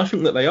ghost. And I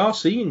think that they are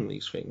seeing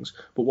these things,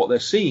 but what they're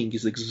seeing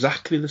is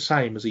exactly the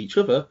same as each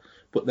other,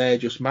 but they're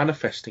just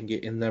manifesting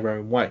it in their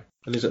own way.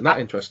 And isn't that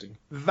interesting?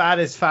 That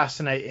is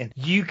fascinating.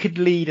 You could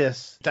lead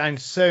us down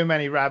so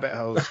many rabbit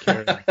holes,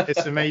 Kieran.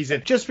 It's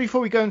amazing. Just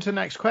before we go into the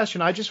next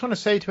question, I just want to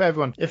say to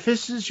everyone, if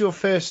this is your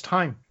first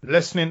time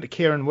listening to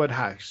Kieran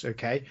Woodhouse,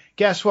 okay,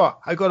 guess what?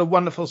 I got a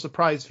wonderful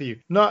surprise for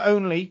you. Not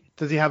only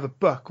does he have a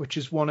book, which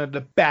is one of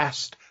the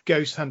best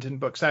ghost hunting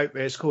books out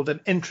there. It's called An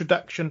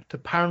Introduction to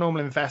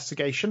Paranormal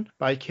Investigation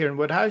by Kieran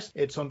Woodhouse.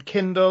 It's on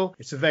Kindle.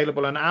 It's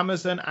available on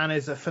Amazon, and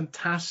is a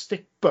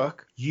fantastic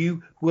book.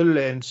 You will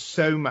learn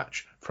so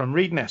much from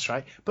reading this,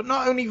 right? But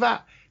not only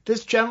that,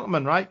 This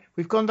gentleman, right,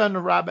 we've gone down the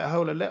rabbit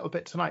hole a little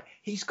bit tonight.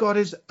 He's got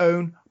his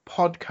own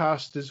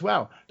podcast as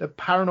well, the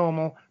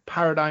Paranormal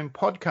Paradigm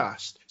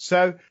Podcast.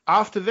 So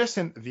after this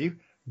interview,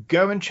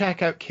 go and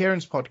check out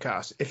Kieran's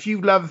podcast. If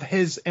you love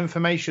his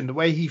information, the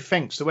way he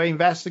thinks, the way he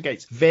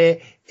investigates, there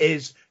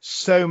is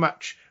so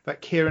much that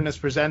Kieran has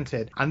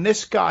presented. And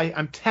this guy,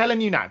 I'm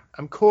telling you now,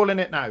 I'm calling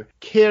it now,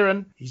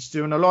 Kieran, he's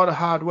doing a lot of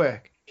hard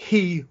work.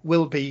 He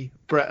will be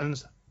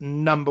Britain's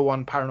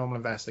 #1 paranormal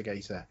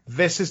investigator.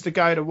 This is the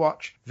guy to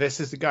watch. This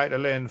is the guy to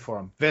learn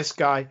from. This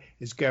guy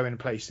is going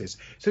places.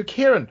 So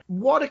Kieran,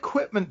 what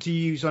equipment do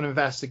you use on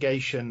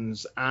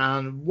investigations,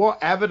 and what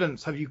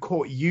evidence have you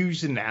caught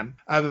using them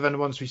other than the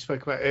ones we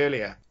spoke about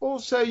earlier?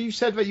 Also, you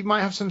said that you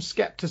might have some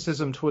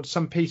skepticism towards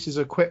some pieces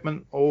of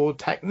equipment or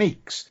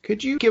techniques.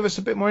 Could you give us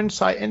a bit more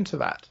insight into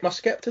that? My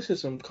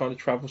skepticism kind of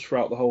travels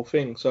throughout the whole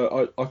thing.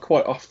 So I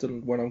quite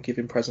often, when I'm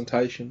giving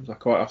presentations, I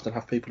quite often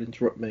have people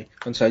interrupt me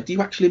and say, do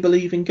you actually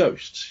believe in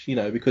ghosts?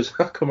 Because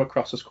I come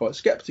across as quite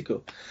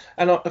skeptical.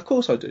 And of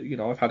course I do.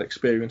 I've had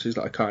experiences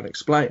that I can't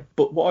explain.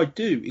 But what I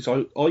do is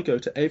I go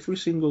to every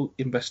single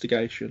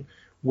investigation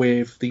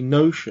with the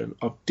notion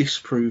of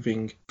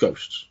disproving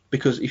ghosts.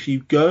 Because if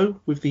you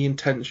go with the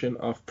intention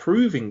of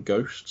proving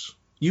ghosts,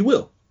 you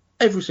will,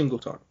 every single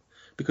time.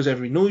 Because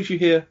every noise you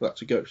hear,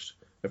 that's a ghost.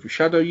 Every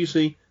shadow you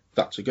see,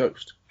 that's a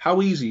ghost.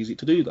 How easy is it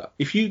to do that?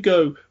 If you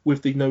go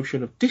with the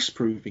notion of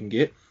disproving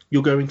it,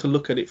 you're going to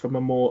look at it from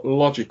a more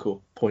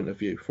logical point of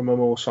view, from a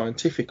more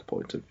scientific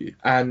point of view.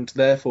 And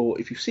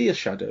therefore, if you see a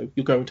shadow,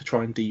 you're going to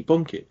try and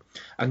debunk it.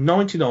 And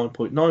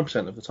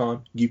 99.9% of the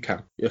time, you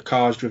can. Your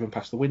car's driven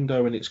past the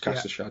window and it's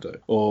cast a shadow.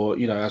 Or,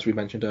 as we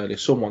mentioned earlier,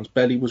 someone's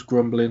belly was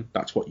grumbling,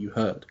 that's what you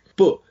heard.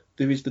 But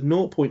there is the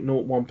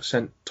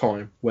 0.01%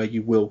 time where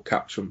you will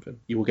catch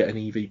something. You will get an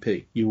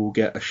EVP. You will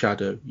get a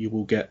shadow. You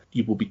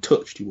will be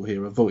touched. You will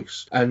hear a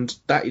voice. And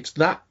it's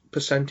that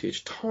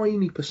percentage,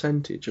 tiny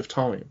percentage of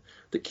time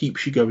that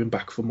keeps you going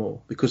back for more,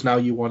 because now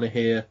you want to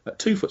hear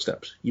 2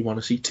 footsteps, you want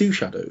to see 2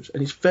 shadows,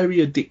 and it's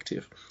very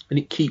addictive and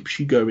it keeps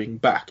you going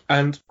back.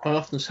 And I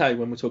often say,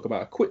 when we talk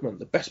about equipment,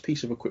 the best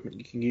piece of equipment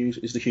you can use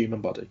is the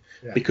human body,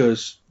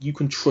 because you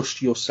can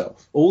trust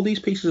yourself. All these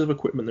pieces of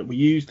equipment that we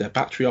use, they're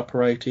battery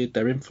operated,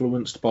 they're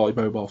influenced by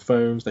mobile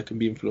phones, they can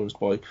be influenced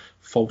by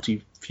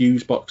faulty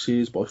fuse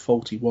boxes, by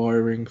faulty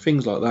wiring,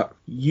 things like that.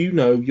 You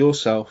know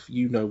yourself,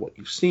 you know what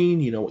you've seen,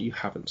 you know what you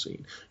haven't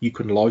seen. You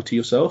can lie to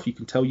yourself, you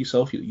can tell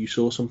yourself that you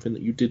saw something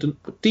that you didn't,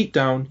 but deep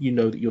down you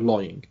know that you're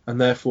lying. And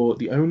therefore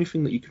the only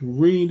thing that you can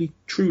really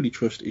truly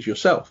trust is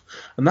yourself.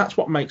 And that's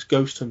what makes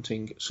ghost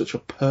hunting such a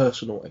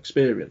personal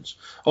experience.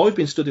 I've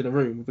been stood in a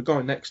room with a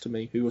guy next to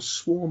me who was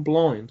sworn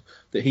blind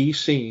that he's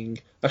seeing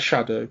a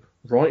shadow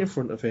right in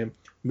front of him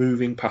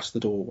moving past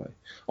the doorway.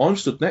 I'm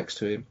stood next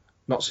to him,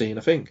 not seeing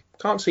a thing,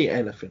 can't see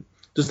anything.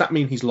 Does that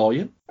mean he's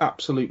lying?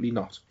 Absolutely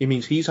not. It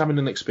means he's having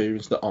an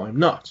experience that I'm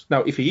not.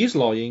 Now, if he is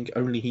lying,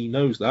 only he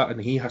knows that,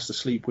 and he has to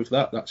sleep with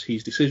that. That's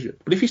his decision.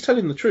 But if he's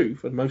telling the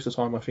truth, and most of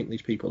the time I think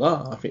these people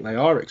are, I think they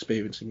are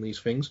experiencing these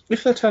things,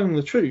 if they're telling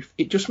the truth,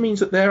 it just means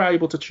that they're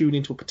able to tune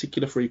into a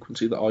particular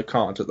frequency that I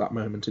can't at that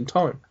moment in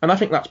time. And I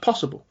think that's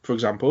possible. For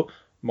example,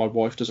 my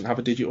wife doesn't have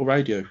a digital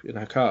radio in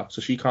her car,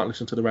 so she can't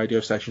listen to the radio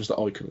stations that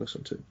I can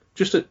listen to,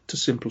 just to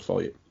simplify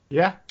it.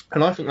 Yeah.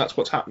 And I think that's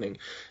what's happening.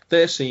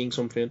 They're seeing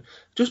something.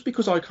 Just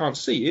because I can't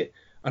see it,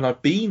 and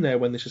I've been there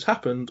when this has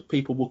happened,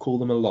 people will call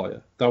them a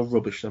liar. They'll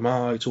rubbish them.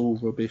 It's all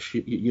rubbish.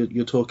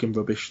 You're talking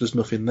rubbish. There's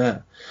nothing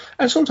there.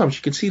 And sometimes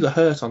you can see the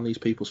hurt on these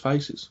people's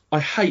faces. I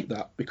hate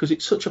that, because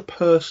it's such a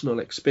personal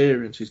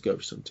experience, is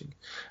ghost hunting.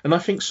 And I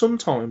think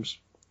sometimes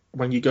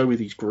when you go with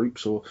these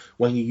groups, or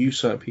when you use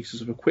certain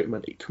pieces of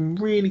equipment, it can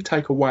really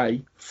take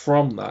away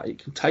from that. It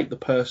can take the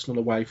personal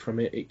away from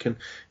it. It can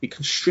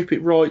strip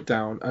it right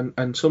down,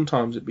 and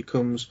sometimes it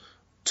becomes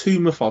too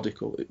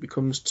methodical. It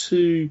becomes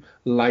too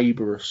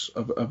laborious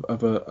of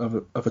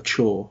a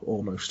chore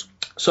almost.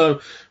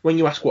 So when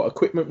you ask what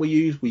equipment we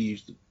use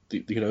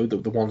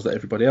the ones that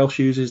everybody else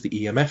uses, the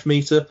EMF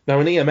meter.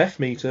 Now, an EMF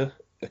meter,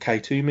 a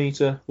K2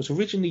 meter, was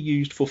originally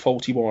used for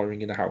faulty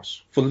wiring in a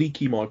house, for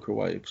leaky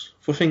microwaves,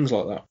 for things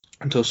like that,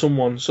 until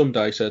someone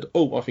someday said,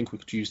 I think we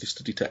could use this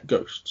to detect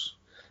ghosts.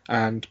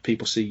 And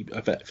people see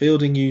Yvette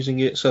Fielding using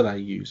it, so they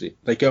use it.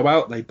 They go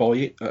out, they buy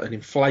it at an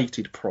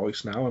inflated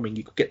price now. I mean,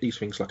 you could get these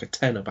things like a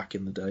tenner back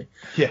in the day.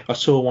 Yeah. I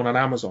saw one on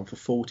Amazon for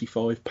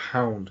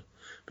 £45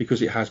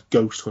 because it has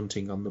ghost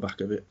hunting on the back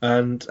of it.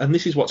 And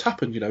this is what's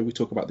happened. We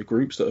talk about the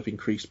groups that have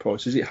increased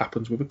prices. It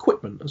happens with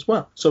equipment as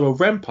well. So a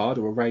REM pod,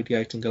 or a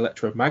radiating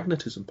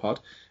electromagnetism pod,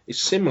 is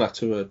similar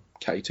to a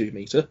K2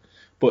 meter,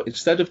 but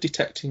instead of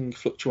detecting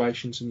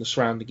fluctuations in the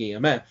surrounding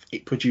EMF,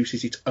 it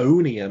produces its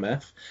own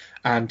EMF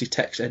and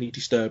detects any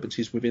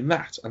disturbances within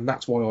that. And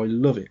that's why I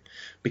love it,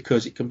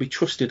 because it can be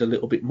trusted a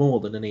little bit more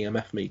than an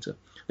EMF meter.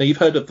 Now, you've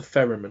heard of the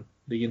theremin,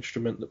 the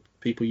instrument that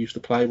people used to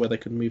play where they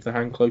could move their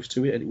hand close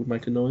to it and it would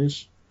make a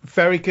noise.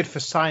 very good for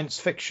science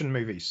fiction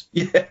movies.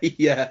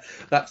 Yeah,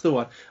 that's the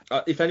one.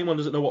 If anyone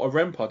doesn't know what a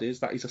REM pod is,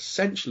 that is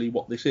essentially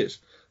what this is.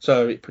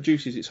 So it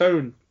produces its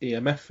own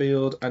EMF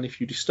field, and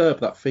if you disturb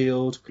that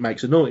field, it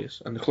makes a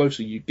noise. And the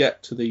closer you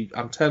get to the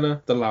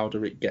antenna, the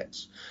louder it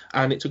gets.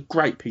 And it's a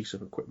great piece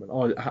of equipment.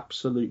 I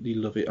absolutely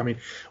love it. I mean,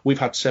 we've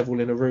had several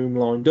in a room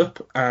lined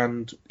up,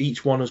 and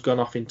each one has gone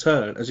off in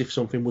turn as if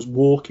something was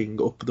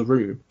walking up the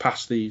room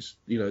past these,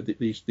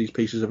 these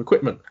pieces of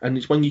equipment. And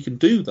it's when you can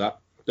do that,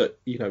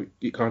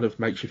 it kind of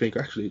makes you think,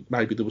 actually,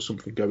 maybe there was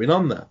something going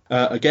on there.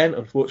 Again,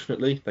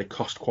 unfortunately, they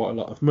cost quite a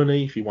lot of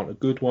money. If you want a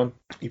good one,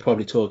 you're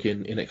probably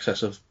talking in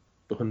excess of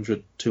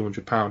 £100,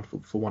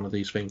 £200 for one of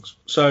these things.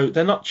 So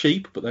they're not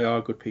cheap, but they are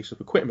a good piece of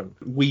equipment.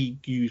 We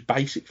use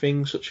basic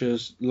things such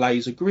as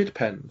laser grid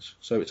pens.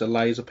 So it's a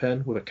laser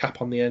pen with a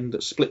cap on the end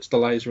that splits the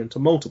laser into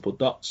multiple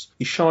dots.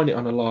 You shine it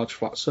on a large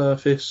flat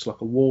surface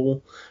like a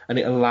wall, and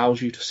it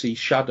allows you to see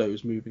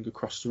shadows moving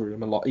across the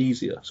room a lot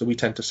easier. So we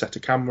tend to set a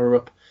camera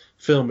up,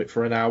 film it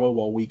for an hour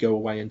while we go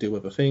away and do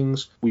other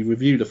things. We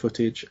review the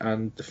footage,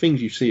 and the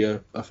things you see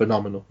are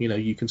phenomenal.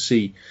 You can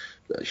see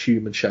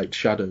human-shaped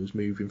shadows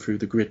moving through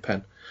the grid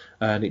pen,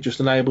 and it just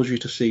enables you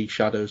to see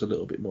shadows a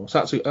little bit more.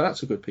 So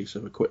that's a good piece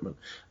of equipment.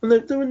 And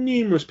there are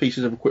numerous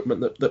pieces of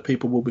equipment that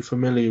people will be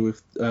familiar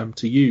with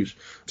to use.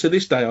 To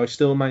this day, I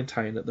still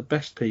maintain that the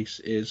best piece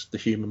is the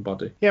human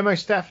body. Yeah,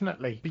 most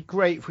definitely. It'd be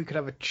great if we could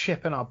have a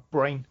chip in our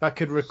brain that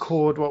could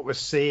record what we're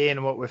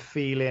seeing, what we're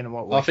feeling, and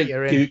what we're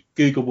hearing. I think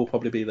Google will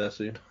probably be there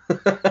soon.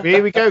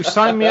 Here we go.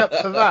 Sign me up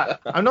for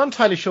that. I'm not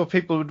entirely sure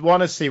people would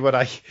want to see what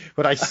I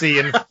see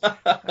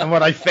and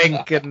what I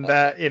think, and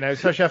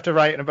especially after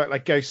writing about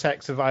like ghost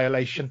sex or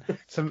violation,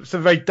 some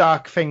very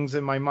dark things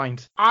in my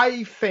mind.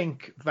 I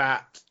think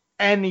that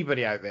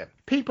anybody out there,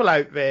 people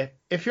out there,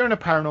 if you're in a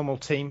paranormal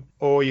team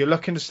or you're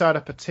looking to start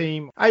up a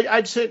team,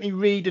 I'd certainly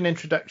read an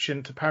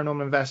introduction to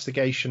paranormal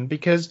investigation,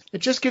 because it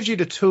just gives you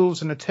the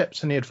tools and the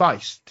tips and the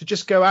advice to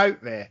just go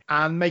out there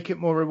and make it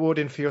more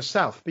rewarding for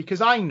yourself.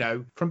 Because I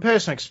know from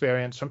personal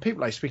experience, from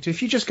people I speak to,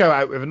 if you just go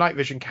out with a night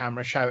vision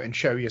camera, shout and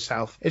show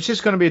yourself, it's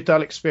just going to be a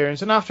dull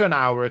experience. And after an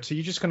hour or two,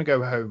 you're just going to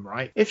go home,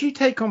 right? If you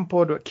take on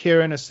board what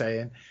Kieran is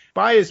saying,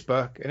 buy his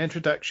book, An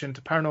Introduction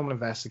to Paranormal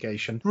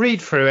Investigation,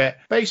 read through it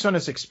based on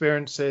his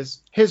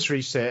experiences, his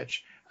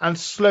research, and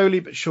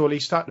slowly but surely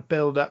start to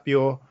build up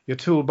your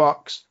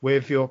toolbox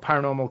with your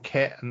paranormal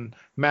kit and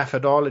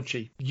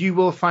methodology. You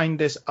will find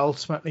this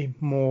ultimately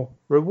more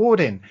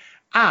rewarding.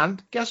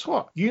 And guess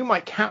what? You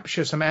might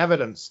capture some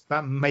evidence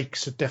that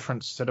makes a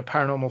difference to the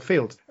paranormal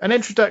field. An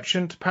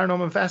Introduction to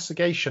Paranormal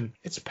Investigation,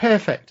 it's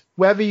perfect.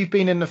 Whether you've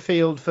been in the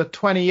field for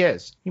 20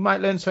 years, you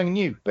might learn something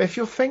new. But if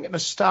you're thinking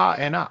of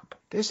starting up,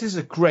 this is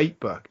a great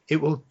book.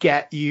 It will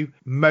get you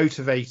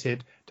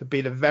motivated to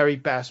be the very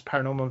best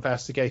paranormal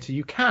investigator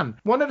you can.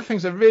 One of the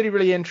things that really,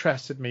 really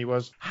interested me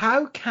was,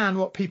 how can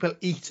what people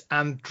eat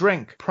and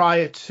drink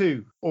prior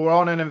to or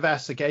on an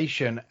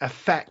investigation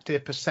affect their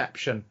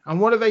perception? And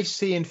what are they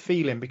seeing and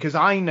feeling? Because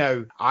I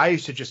know I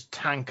used to just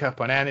tank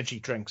up on energy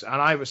drinks, and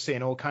I was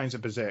seeing all kinds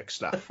of berserk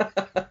stuff.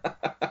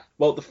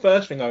 Well, the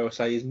first thing I would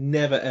say is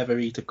never ever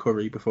eat a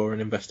curry before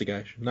an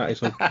investigation. That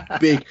is a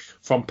big,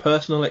 from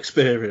personal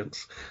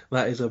experience,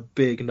 that is a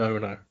big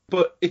no-no.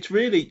 But it's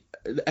really,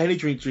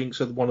 energy drinks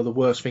are one of the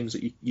worst things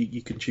that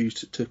you can choose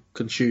to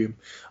consume.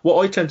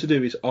 What I tend to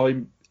do is,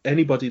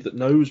 anybody that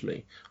knows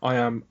me, I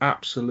am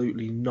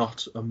absolutely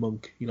not a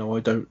monk. I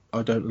don't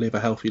live a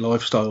healthy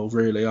lifestyle,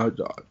 really.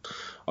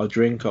 I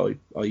drink, I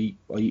eat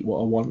what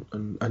I want,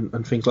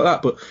 and things like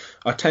that. But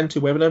I tend to,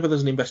 whenever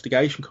there's an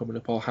investigation coming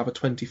up, I'll have a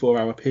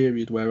 24-hour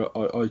period where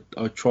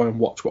I try and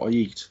watch what I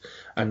eat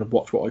and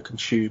watch what I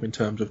consume in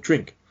terms of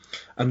drink.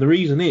 And the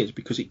reason is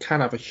because it can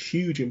have a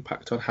huge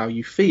impact on how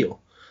you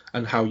feel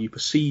and how you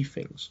perceive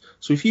things.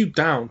 So if you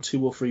down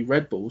 2 or 3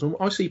 Red Bulls, and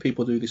I see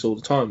people do this all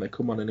the time, they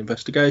come on an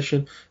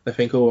investigation, they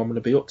think, I'm going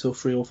to be up till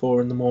 3 or 4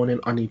 in the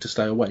morning, I need to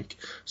stay awake.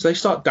 So they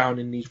start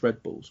downing these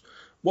Red Bulls.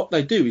 What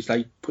they do is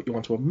they put you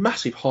onto a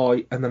massive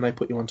high, and then they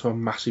put you onto a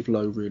massive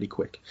low really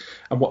quick.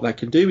 And what they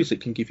can do is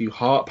it can give you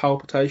heart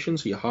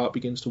palpitations, so your heart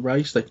begins to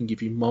race. They can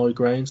give you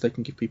migraines. They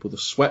can give people the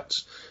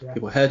sweats,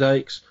 people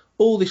headaches,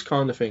 all this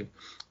kind of thing.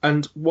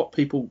 And what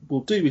people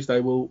will do is they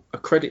will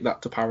accredit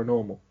that to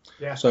paranormal.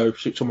 Yeah. So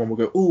someone will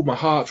go, my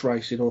heart's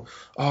racing, or,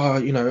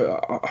 I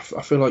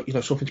feel like,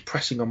 something's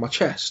pressing on my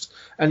chest.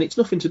 And it's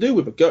nothing to do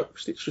with a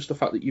ghost. It's just the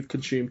fact that you've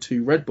consumed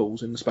 2 Red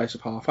Bulls in the space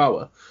of half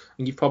hour,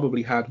 and you've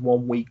probably had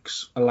 1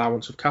 week's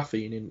allowance of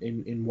caffeine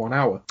in 1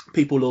 hour.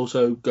 People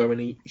also go and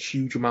eat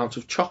huge amounts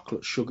of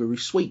chocolate, sugary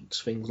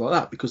sweets, things like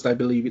that, because they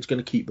believe it's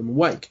going to keep them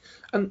awake.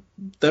 And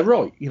they're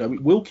right.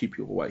 It will keep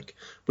you awake,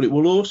 but it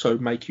will also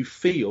make you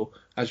feel,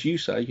 as you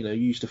say,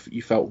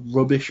 you felt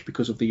rubbish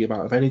because of the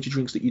amount of energy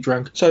drinks that you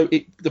drank. So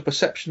the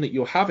perception that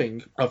you're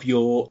having of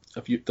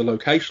the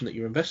location that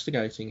you're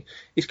investigating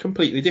is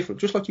completely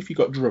different. Just like if you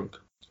got drunk.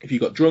 If you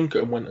got drunk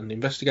and went and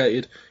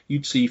investigated,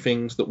 you'd see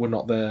things that were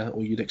not there,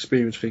 or you'd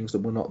experience things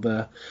that were not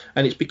there.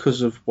 And it's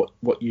because of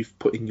what you've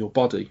put in your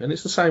body. And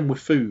it's the same with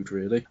food,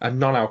 really, and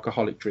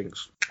non-alcoholic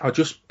drinks. I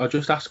just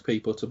ask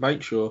people to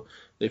make sure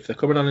if they're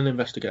coming on an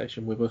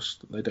investigation with us,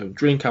 they don't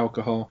drink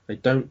alcohol, they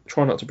don't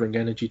try not to bring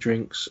energy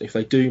drinks. If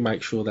they do,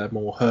 make sure they're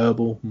more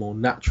herbal, more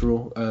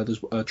natural.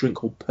 There's a drink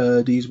called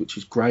Purdy's, which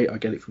is great. I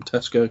get it from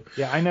Tesco.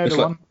 Yeah, I know it's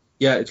the like, one.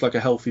 Yeah, it's like a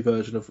healthy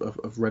version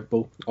of Red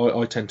Bull.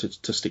 I tend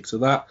to stick to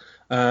that.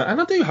 And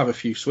I do have a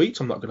few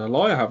sweets, I'm not going to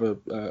lie. I have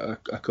a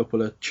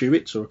couple of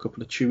Chewits or a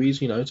couple of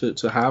Chewies,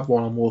 to have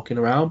while I'm walking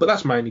around. But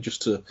that's mainly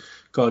just to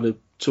kind of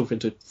something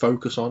to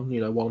focus on,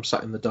 while I'm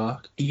sat in the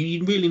dark.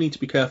 You really need to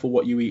be careful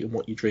what you eat and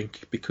what you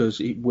drink, because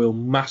it will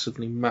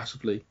massively,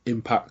 massively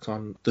impact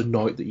on the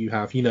night that you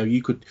have.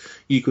 You could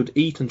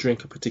eat and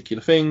drink a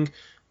particular thing,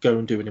 go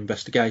and do an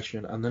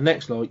investigation, and the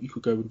next night you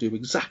could go and do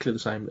exactly the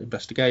same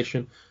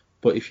investigation.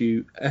 But if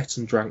you ate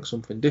and drank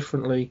something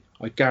differently,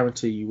 I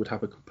guarantee you would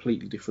have a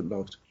completely different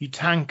night. You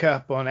tank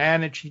up on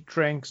energy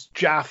drinks,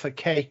 Jaffa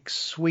cakes,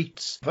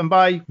 sweets, and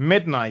by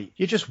midnight,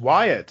 you're just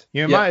wired.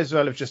 You might as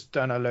well have just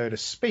done a load of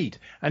speed,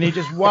 and you're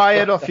just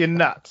wired off your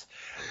nut.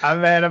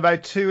 And then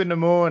about 2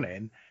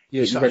 a.m,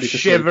 you start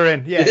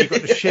shivering. Yeah, you've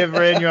got the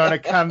shivering, you're on a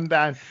come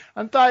down.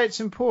 And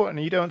diet's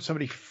important. You don't want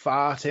somebody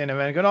farting and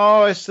then going,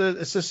 oh, it's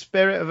the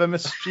spirit of a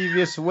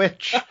mischievous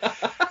witch.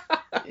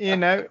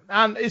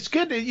 And it's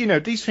good,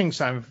 these things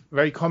sound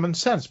very common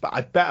sense, but I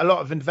bet a lot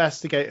of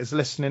investigators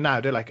listening now,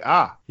 they're like,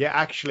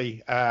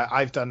 actually,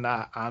 I've done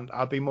that and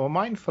I'll be more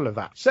mindful of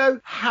that. So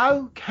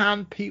how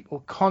can people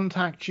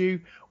contact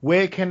you?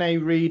 Where can they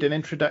read an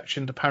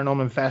introduction to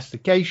paranormal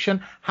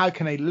investigation? How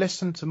can they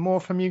listen to more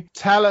from you?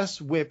 Tell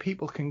us where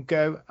people can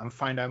go and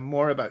find out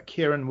more about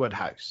Kieran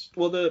Woodhouse.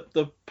 Well,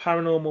 the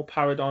Paranormal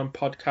Paradigm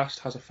podcast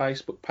has a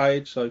Facebook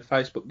page, so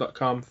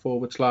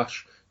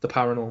facebook.com/The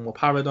Paranormal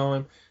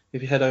Paradigm.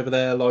 If you head over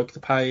there, like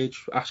the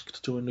page, ask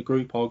to join the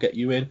group, I'll get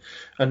you in.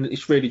 And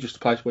it's really just a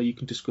place where you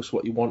can discuss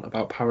what you want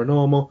about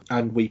paranormal.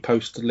 And we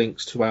post the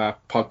links to our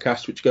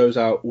podcast, which goes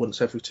out once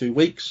every 2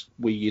 weeks.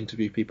 We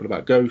interview people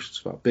about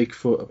ghosts, about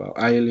Bigfoot,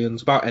 about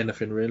aliens, about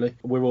anything really.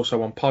 We're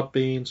also on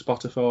Podbean,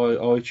 Spotify,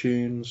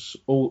 iTunes,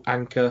 all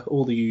Anchor,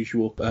 all the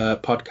usual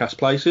podcast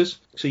places.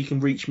 So you can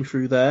reach me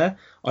through there.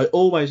 I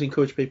always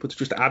encourage people to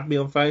just add me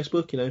on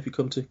Facebook. If you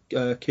come to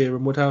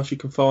Kieran Woodhouse, you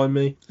can find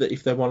me.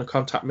 If they want to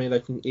contact me,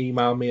 they can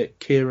email me at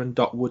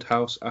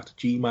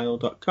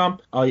kieran.woodhouse@gmail.com.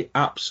 I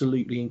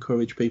absolutely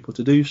encourage people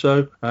to do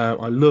so.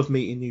 I love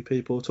meeting new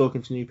people,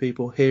 talking to new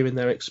people, hearing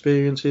their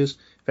experiences.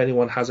 If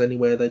anyone has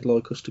anywhere they'd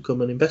like us to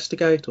come and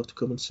investigate or to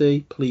come and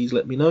see, please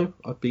let me know.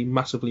 I'd be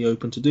massively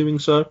open to doing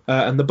so.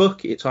 And the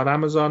book, it's on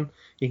Amazon.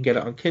 You can get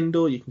it on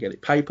Kindle, you can get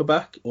it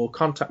paperback, or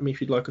contact me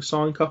if you'd like a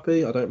signed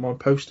copy. I don't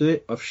mind posting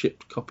it. I've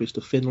shipped copies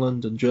to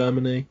Finland and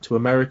Germany, to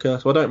America,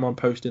 so I don't mind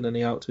posting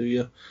any out to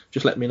you.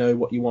 Just let me know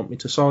what you want me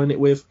to sign it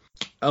with.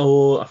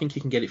 Or I think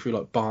you can get it through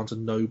like Barnes &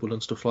 Noble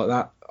and stuff like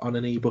that on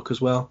an ebook as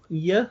well.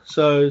 Yeah,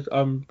 so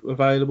I'm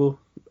available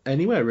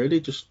anywhere really.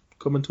 Just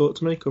come and talk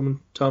to me, come and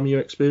tell me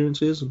your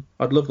experiences, and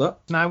I'd love that.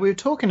 Now, we were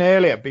talking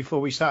earlier before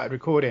we started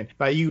recording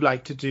about you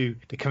like to do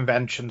the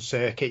convention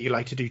circuit, you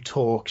like to do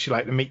talks, you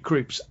like to meet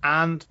groups,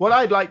 and what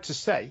I'd like to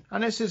say,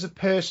 and this is a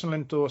personal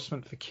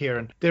endorsement for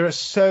Kieran, there are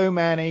so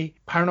many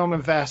paranormal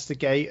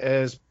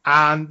investigators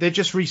and they're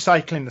just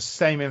recycling the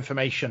same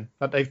information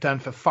that they've done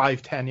for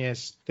 5-10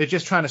 years. They're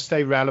just trying to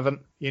stay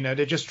relevant.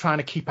 They're just trying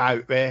to keep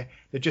out there.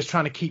 They're just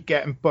trying to keep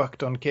getting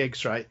booked on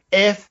gigs, right?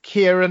 If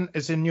Kieran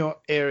is in your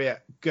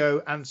area,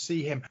 go and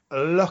see him.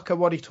 Look at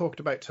what he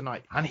talked about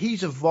tonight. And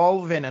he's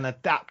evolving and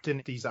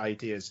adapting these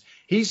ideas.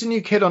 He's a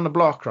new kid on the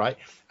block, right?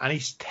 And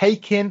he's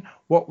taking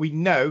what we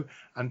know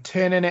and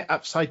turning it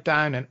upside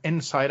down and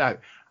inside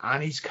out.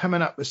 And he's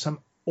coming up with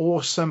some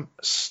awesome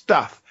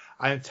stuff.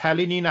 I'm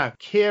telling you now,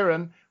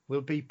 Kieran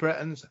will be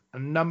Britain's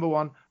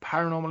 #1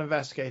 paranormal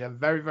investigator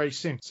very, very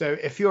soon. So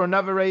if you're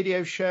another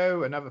radio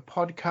show, another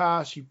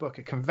podcast, you book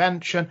a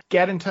convention,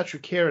 get in touch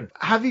with Kieran.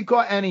 Have you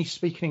got any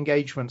speaking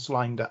engagements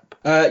lined up?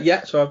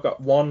 Yeah, so I've got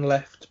one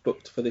left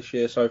booked for this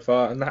year so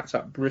far, and that's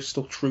at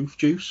Bristol Truth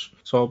Juice.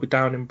 So I'll be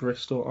down in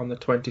Bristol on the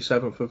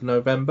 27th of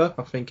November.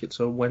 I think it's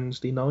a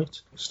Wednesday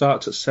night.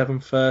 Starts at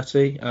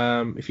 7:30.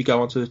 If you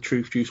go onto the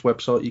Truth Juice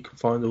website, you can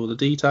find all the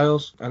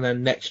details. And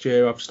then next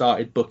year I've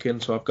started booking,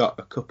 so I've got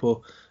a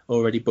couple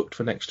already booked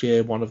for next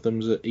year. One of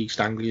them's at East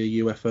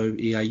Anglia UFO,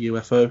 EA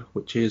UFO,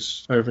 which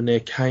is over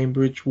near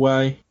Cambridge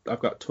way. I've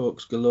got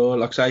talks galore.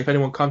 Like I say, if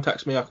anyone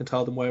contacts me, I can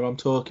tell them where I'm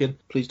talking.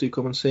 Please do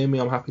come and see me.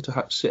 I'm happy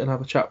to sit and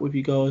have a chat with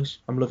you guys.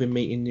 I'm loving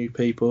meeting new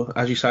people.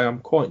 As you say, I'm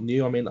quite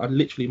new. I mean,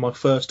 my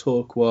first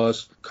talk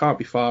can't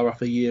be far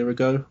off a year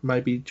ago,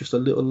 maybe just a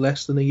little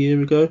less than a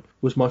year ago,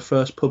 was my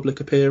first public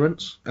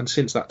appearance. And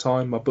since that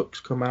time, my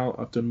book's come out.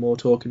 I've done more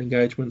talking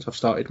engagements. I've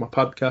started my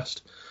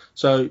podcast.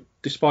 So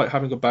despite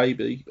having a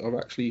baby, I've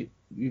actually,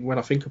 when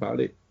I think about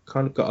it,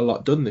 kind of got a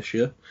lot done this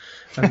year.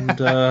 And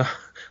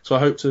So I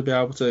hope to be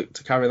able to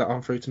carry that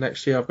on through to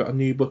next year. I've got a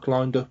new book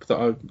lined up that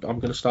I'm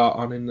going to start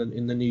on in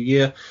the new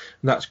year,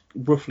 and that's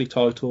roughly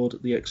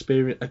titled The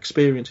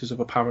Experiences of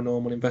a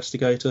Paranormal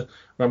Investigator,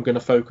 where I'm going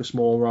to focus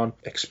more on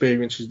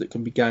experiences that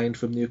can be gained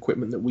from the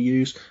equipment that we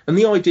use. And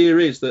the idea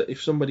is that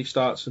if somebody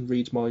starts and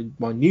reads my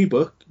new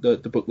book, the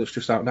book that's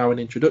just out now, an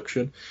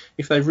introduction,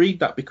 if they read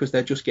that because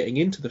they're just getting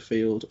into the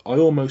field, I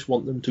almost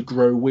want them to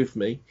grow with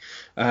me,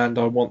 and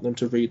I want them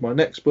to read my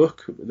next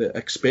book, The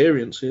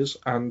Experiences,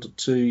 and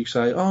to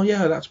say, oh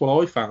yeah, that's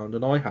what I found,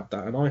 and I had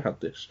that, and I had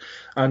this,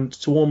 and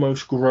to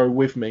almost grow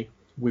with me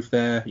with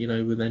their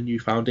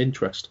newfound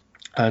interest,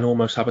 and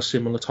almost have a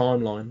similar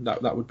timeline.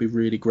 That would be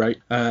really great,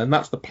 and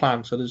that's the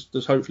plan. So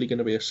there's hopefully going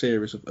to be a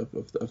series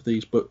of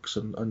these books,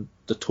 and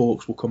the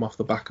talks will come off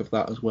the back of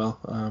that as well.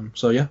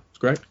 So yeah, it's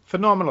great.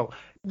 Phenomenal.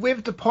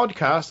 With the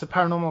podcast, the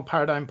Paranormal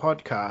Paradigm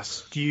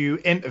podcast, you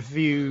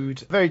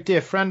interviewed a very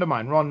dear friend of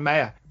mine, Ron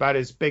Mayer, about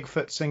his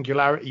Bigfoot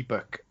Singularity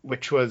book,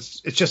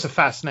 it's just a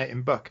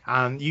fascinating book.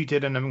 And you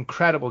did an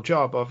incredible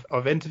job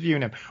of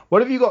interviewing him.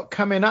 What have you got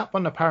coming up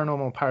on the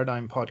Paranormal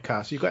Paradigm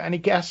podcast? You got any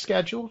guests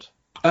scheduled?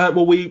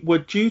 Well, we were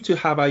due to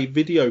have a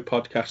video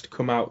podcast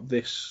come out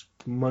this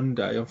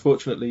Monday.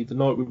 Unfortunately, the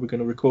night we were going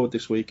to record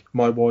this week,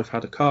 my wife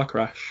had a car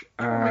crash.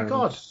 And, oh my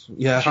God!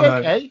 Yeah, I know.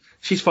 Okay?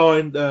 She's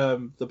fine.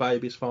 The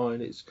baby's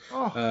fine. It's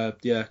a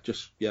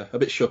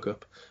bit shook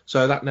up.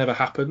 So that never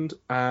happened.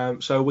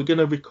 So we're going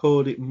to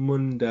record it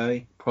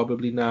Monday,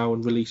 probably now,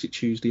 and release it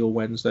Tuesday or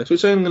Wednesday. So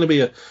it's only going to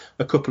be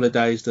a couple of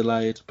days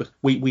delayed. But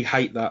we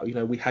hate that.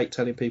 We hate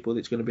telling people that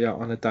it's going to be out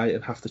on a date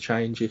and have to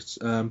change it.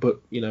 But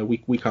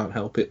we can't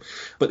help it.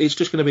 But it's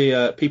just going to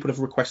be people have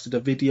requested a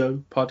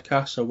video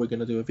podcast, so we're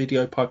going to do a video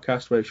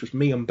podcast where it's just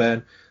me and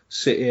Ben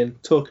sitting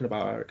talking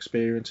about our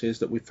experiences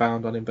that we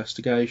found on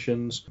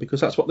investigations, because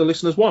that's what the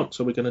listeners want.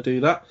 So we're going to do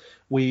that.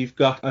 We've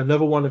got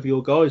another one of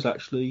your guys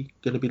actually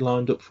going to be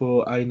lined up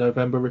for a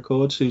November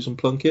record, Susan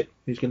Plunkett,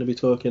 who's going to be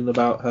talking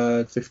about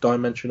her fifth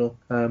dimensional,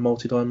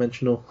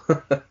 multi-dimensional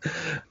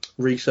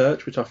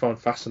research, which I find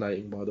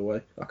fascinating, by the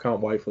way. I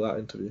can't wait for that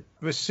interview.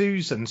 With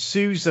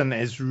Susan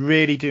is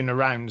really doing the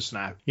rounds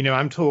now.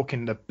 I'm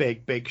talking the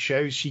big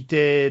shows. She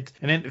did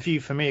an interview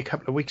for me a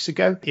couple of weeks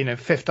ago,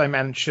 fifth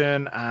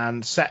dimension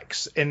and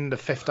sex in the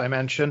fifth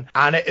dimension,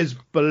 and it has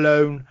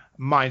blown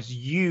minds.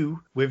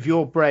 You, with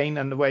your brain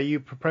and the way you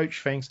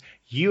approach things,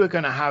 you are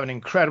going to have an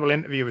incredible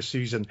interview with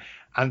Susan.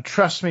 And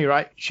trust me,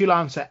 right, she'll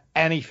answer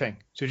anything.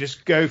 So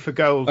just go for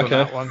gold on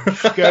that one.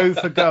 Just go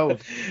for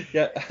gold.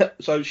 Yeah.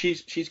 So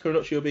she's coming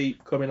up. She'll be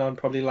coming on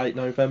probably late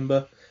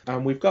November.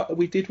 And we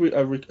did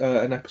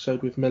an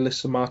episode with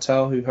Melissa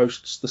Martell, who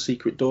hosts the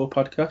Secret Door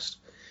podcast.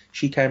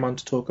 She came on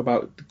to talk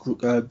about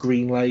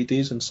green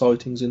ladies and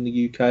sightings in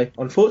the UK.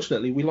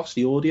 Unfortunately, we lost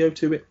the audio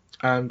to it,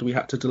 and we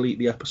had to delete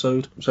the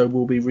episode. So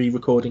we'll be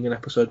re-recording an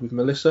episode with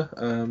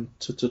Melissa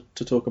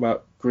to talk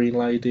about green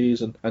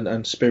ladies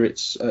and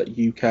spirits at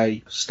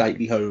UK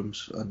stately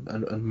homes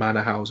and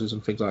manor houses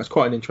and things like that. It's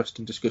quite an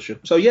interesting discussion.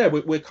 So yeah,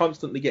 we're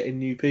constantly getting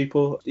new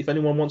people. If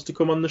anyone wants to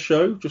come on the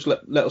show, just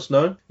let us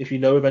know. If you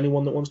know of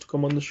anyone that wants to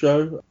come on the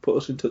show, put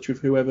us in touch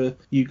with whoever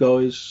you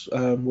guys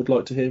would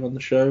like to hear on the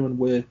show.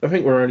 And I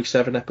think we're only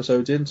 7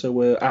 episodes in, so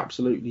we're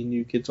absolutely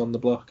new kids on the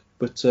block.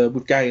 But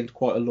we've gained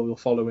quite a loyal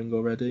following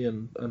already,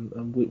 and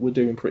we're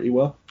doing pretty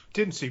well.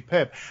 Doing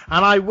superb.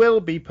 And I will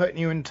be putting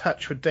you in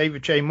touch with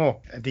David J.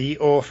 Moore, the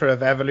author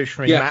of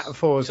Evolutionary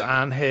Metaphors,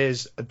 and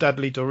his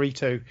Dudley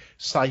Dorito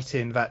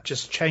sighting that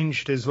just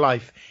changed his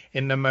life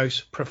in the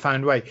most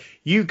profound way.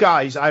 You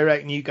guys, I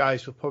reckon you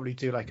guys will probably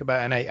do like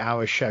about an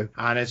 8-hour show,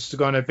 and it's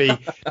going to be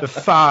the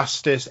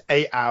fastest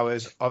 8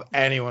 hours of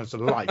anyone's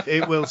life.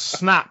 It will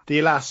snap the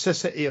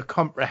elasticity of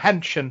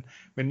comprehension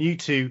when you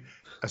two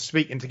are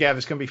speaking together.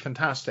 It's going to be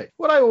fantastic.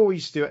 What I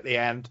always do at the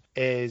end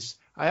is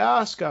I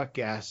ask our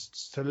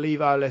guests to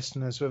leave our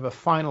listeners with a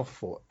final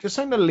thought, just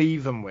something to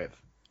leave them with.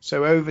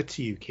 So over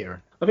to you,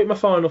 Kieran. I think my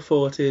final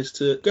thought is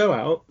to go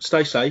out,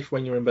 stay safe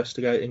when you're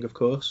investigating, of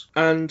course,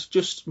 and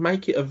just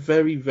make it a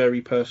very, very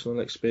personal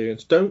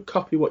experience. Don't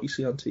copy what you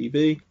see on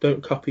TV.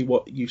 Don't copy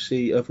what you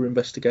see other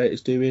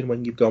investigators doing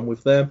when you've gone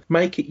with them.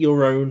 Make it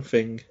your own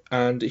thing.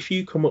 And if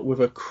you come up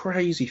with a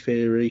crazy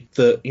theory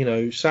that,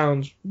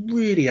 sounds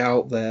really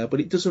out there,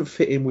 but it doesn't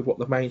fit in with what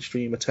the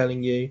mainstream are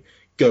telling you,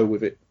 go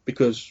with it,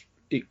 because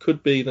it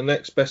could be the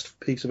next best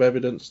piece of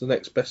evidence, the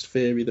next best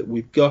theory that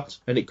we've got,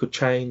 and it could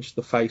change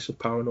the face of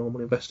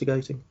paranormal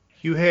investigating.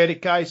 You heard it,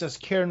 guys. That's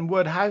Kieran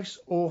Woodhouse,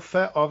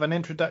 author of An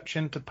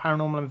Introduction to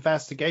Paranormal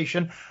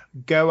Investigation.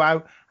 Go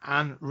out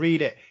and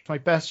read it. My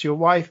best to your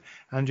wife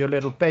and your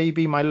little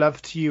baby. My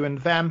love to you and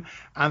them.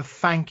 And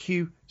thank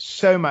you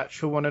so much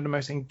for one of the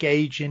most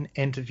engaging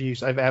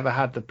interviews I've ever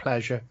had the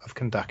pleasure of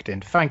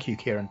conducting. Thank you,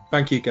 Kieran.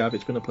 Thank you, Gav.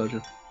 It's been a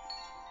pleasure.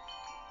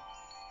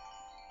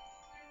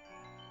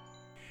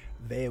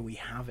 There we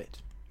have it.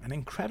 An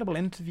incredible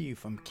interview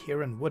from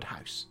Kieran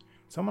Woodhouse.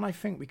 Someone I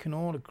think we can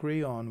all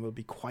agree on will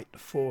be quite the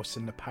force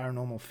in the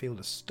paranormal field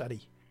of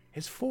study.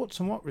 His thoughts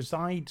on what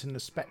resides in the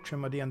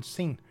spectrum of the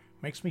unseen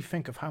makes me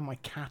think of how my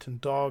cat and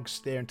dog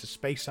stare into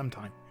space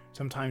sometime.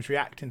 sometimes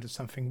reacting to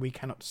something we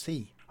cannot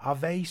see? Are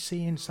they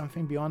seeing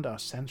something beyond our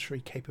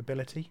sensory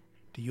capability?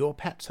 Do your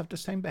pets have the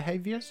same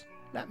behaviours?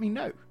 Let me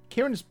know.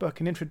 Kieran's book,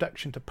 An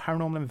Introduction to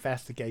Paranormal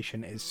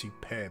Investigation, is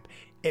superb.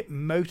 It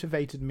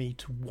motivated me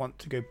to want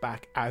to go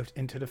back out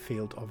into the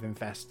field of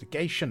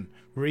investigation.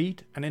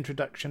 Read An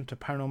Introduction to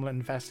Paranormal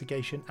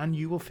Investigation and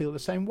you will feel the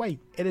same way.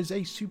 It is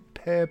a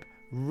superb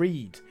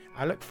read.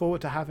 I look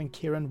forward to having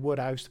Kieran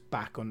Woodhouse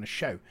back on the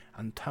show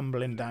and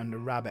tumbling down the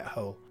rabbit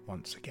hole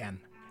once again.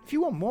 If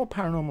you want more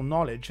paranormal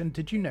knowledge, and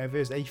did you know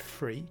there's a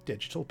free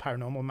digital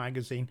paranormal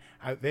magazine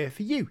out there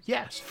for you?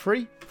 Yes,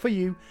 free for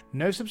you,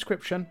 no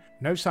subscription,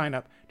 no sign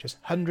up, just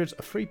hundreds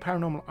of free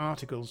paranormal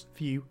articles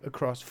for you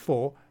across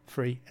 4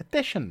 free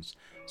editions.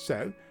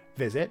 So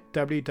visit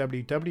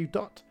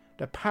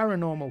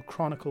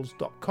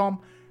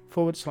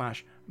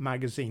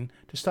www.theparanormalchronicles.com/magazine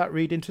to start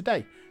reading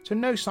today. So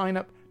no sign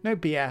up, no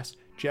BS,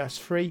 just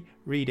free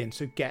reading.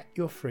 So get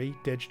your free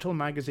digital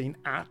magazine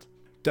at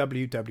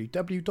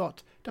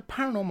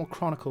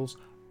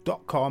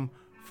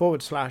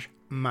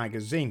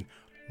www.theparanormalchronicles.com/magazine.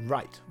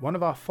 Right, one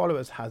of our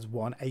followers has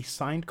won a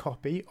signed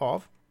copy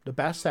of the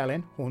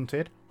best-selling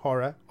Haunted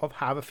Horror of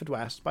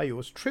Haverfordwest by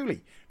yours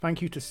truly.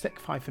 Thank you to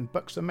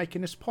Stick-Books for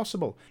making this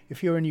possible.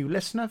 If you're a new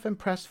listener, then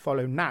press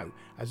follow now,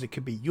 as it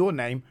could be your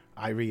name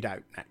I read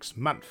out next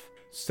month.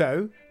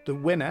 So, the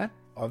winner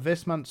of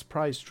this month's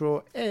prize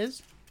draw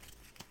is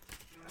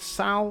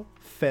Sal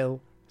Phil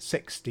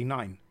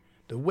 69.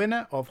 The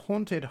winner of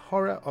Haunted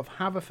Horror of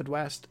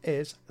Haverfordwest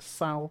is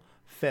Sal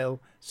Phil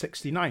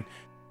 69.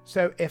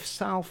 So if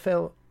Sal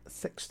Phil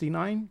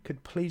 69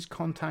 could please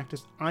contact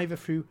us either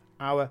through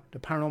the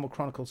Paranormal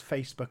Chronicles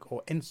Facebook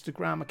or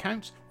Instagram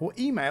accounts, or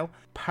email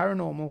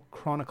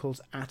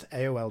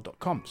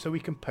paranormalchronicles@aol.com so we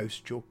can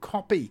post your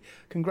copy.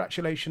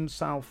 Congratulations,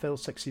 Sal Phil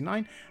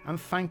 69, and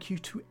thank you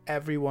to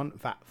everyone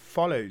that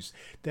follows.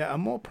 There are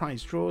more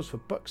prize draws for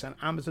books and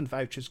Amazon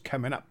vouchers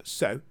coming up,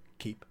 so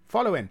keep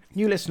following.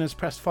 New listeners,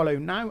 press follow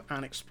now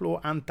and explore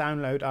and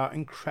download our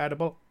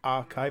incredible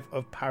archive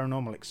of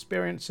paranormal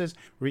experiences,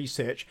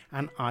 research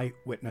and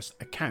eyewitness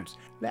accounts.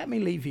 Let me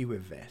leave you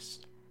with this.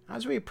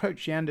 As we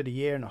approach the end of the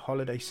year and the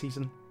holiday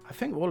season, I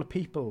think of all the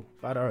people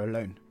that are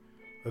alone,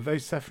 of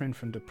those suffering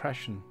from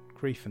depression,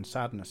 grief and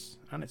sadness,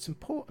 and it's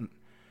important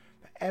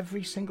that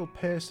every single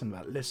person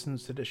that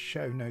listens to this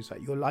show knows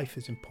that your life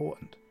is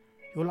important.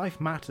 Your life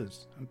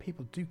matters and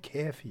people do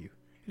care for you.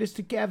 It is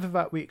together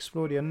that we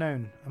explore the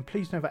unknown, and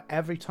please know that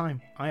every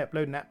time I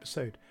upload an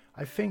episode,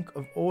 I think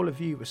of all of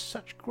you with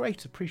such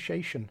great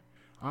appreciation.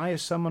 I,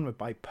 as someone with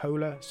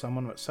bipolar,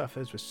 someone that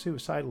suffers with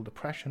suicidal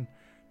depression,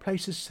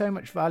 places so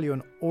much value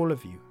on all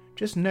of you.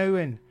 Just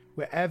knowing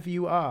wherever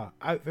you are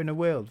out there in the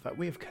world that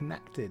we have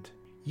connected.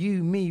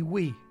 You, me,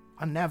 we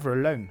are never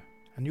alone,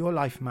 and your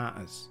life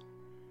matters.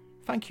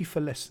 Thank you for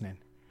listening.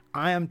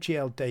 I am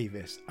GL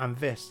Davis, and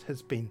this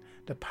has been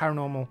the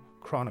Paranormal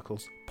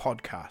Chronicles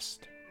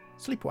podcast.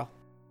 Sleep well.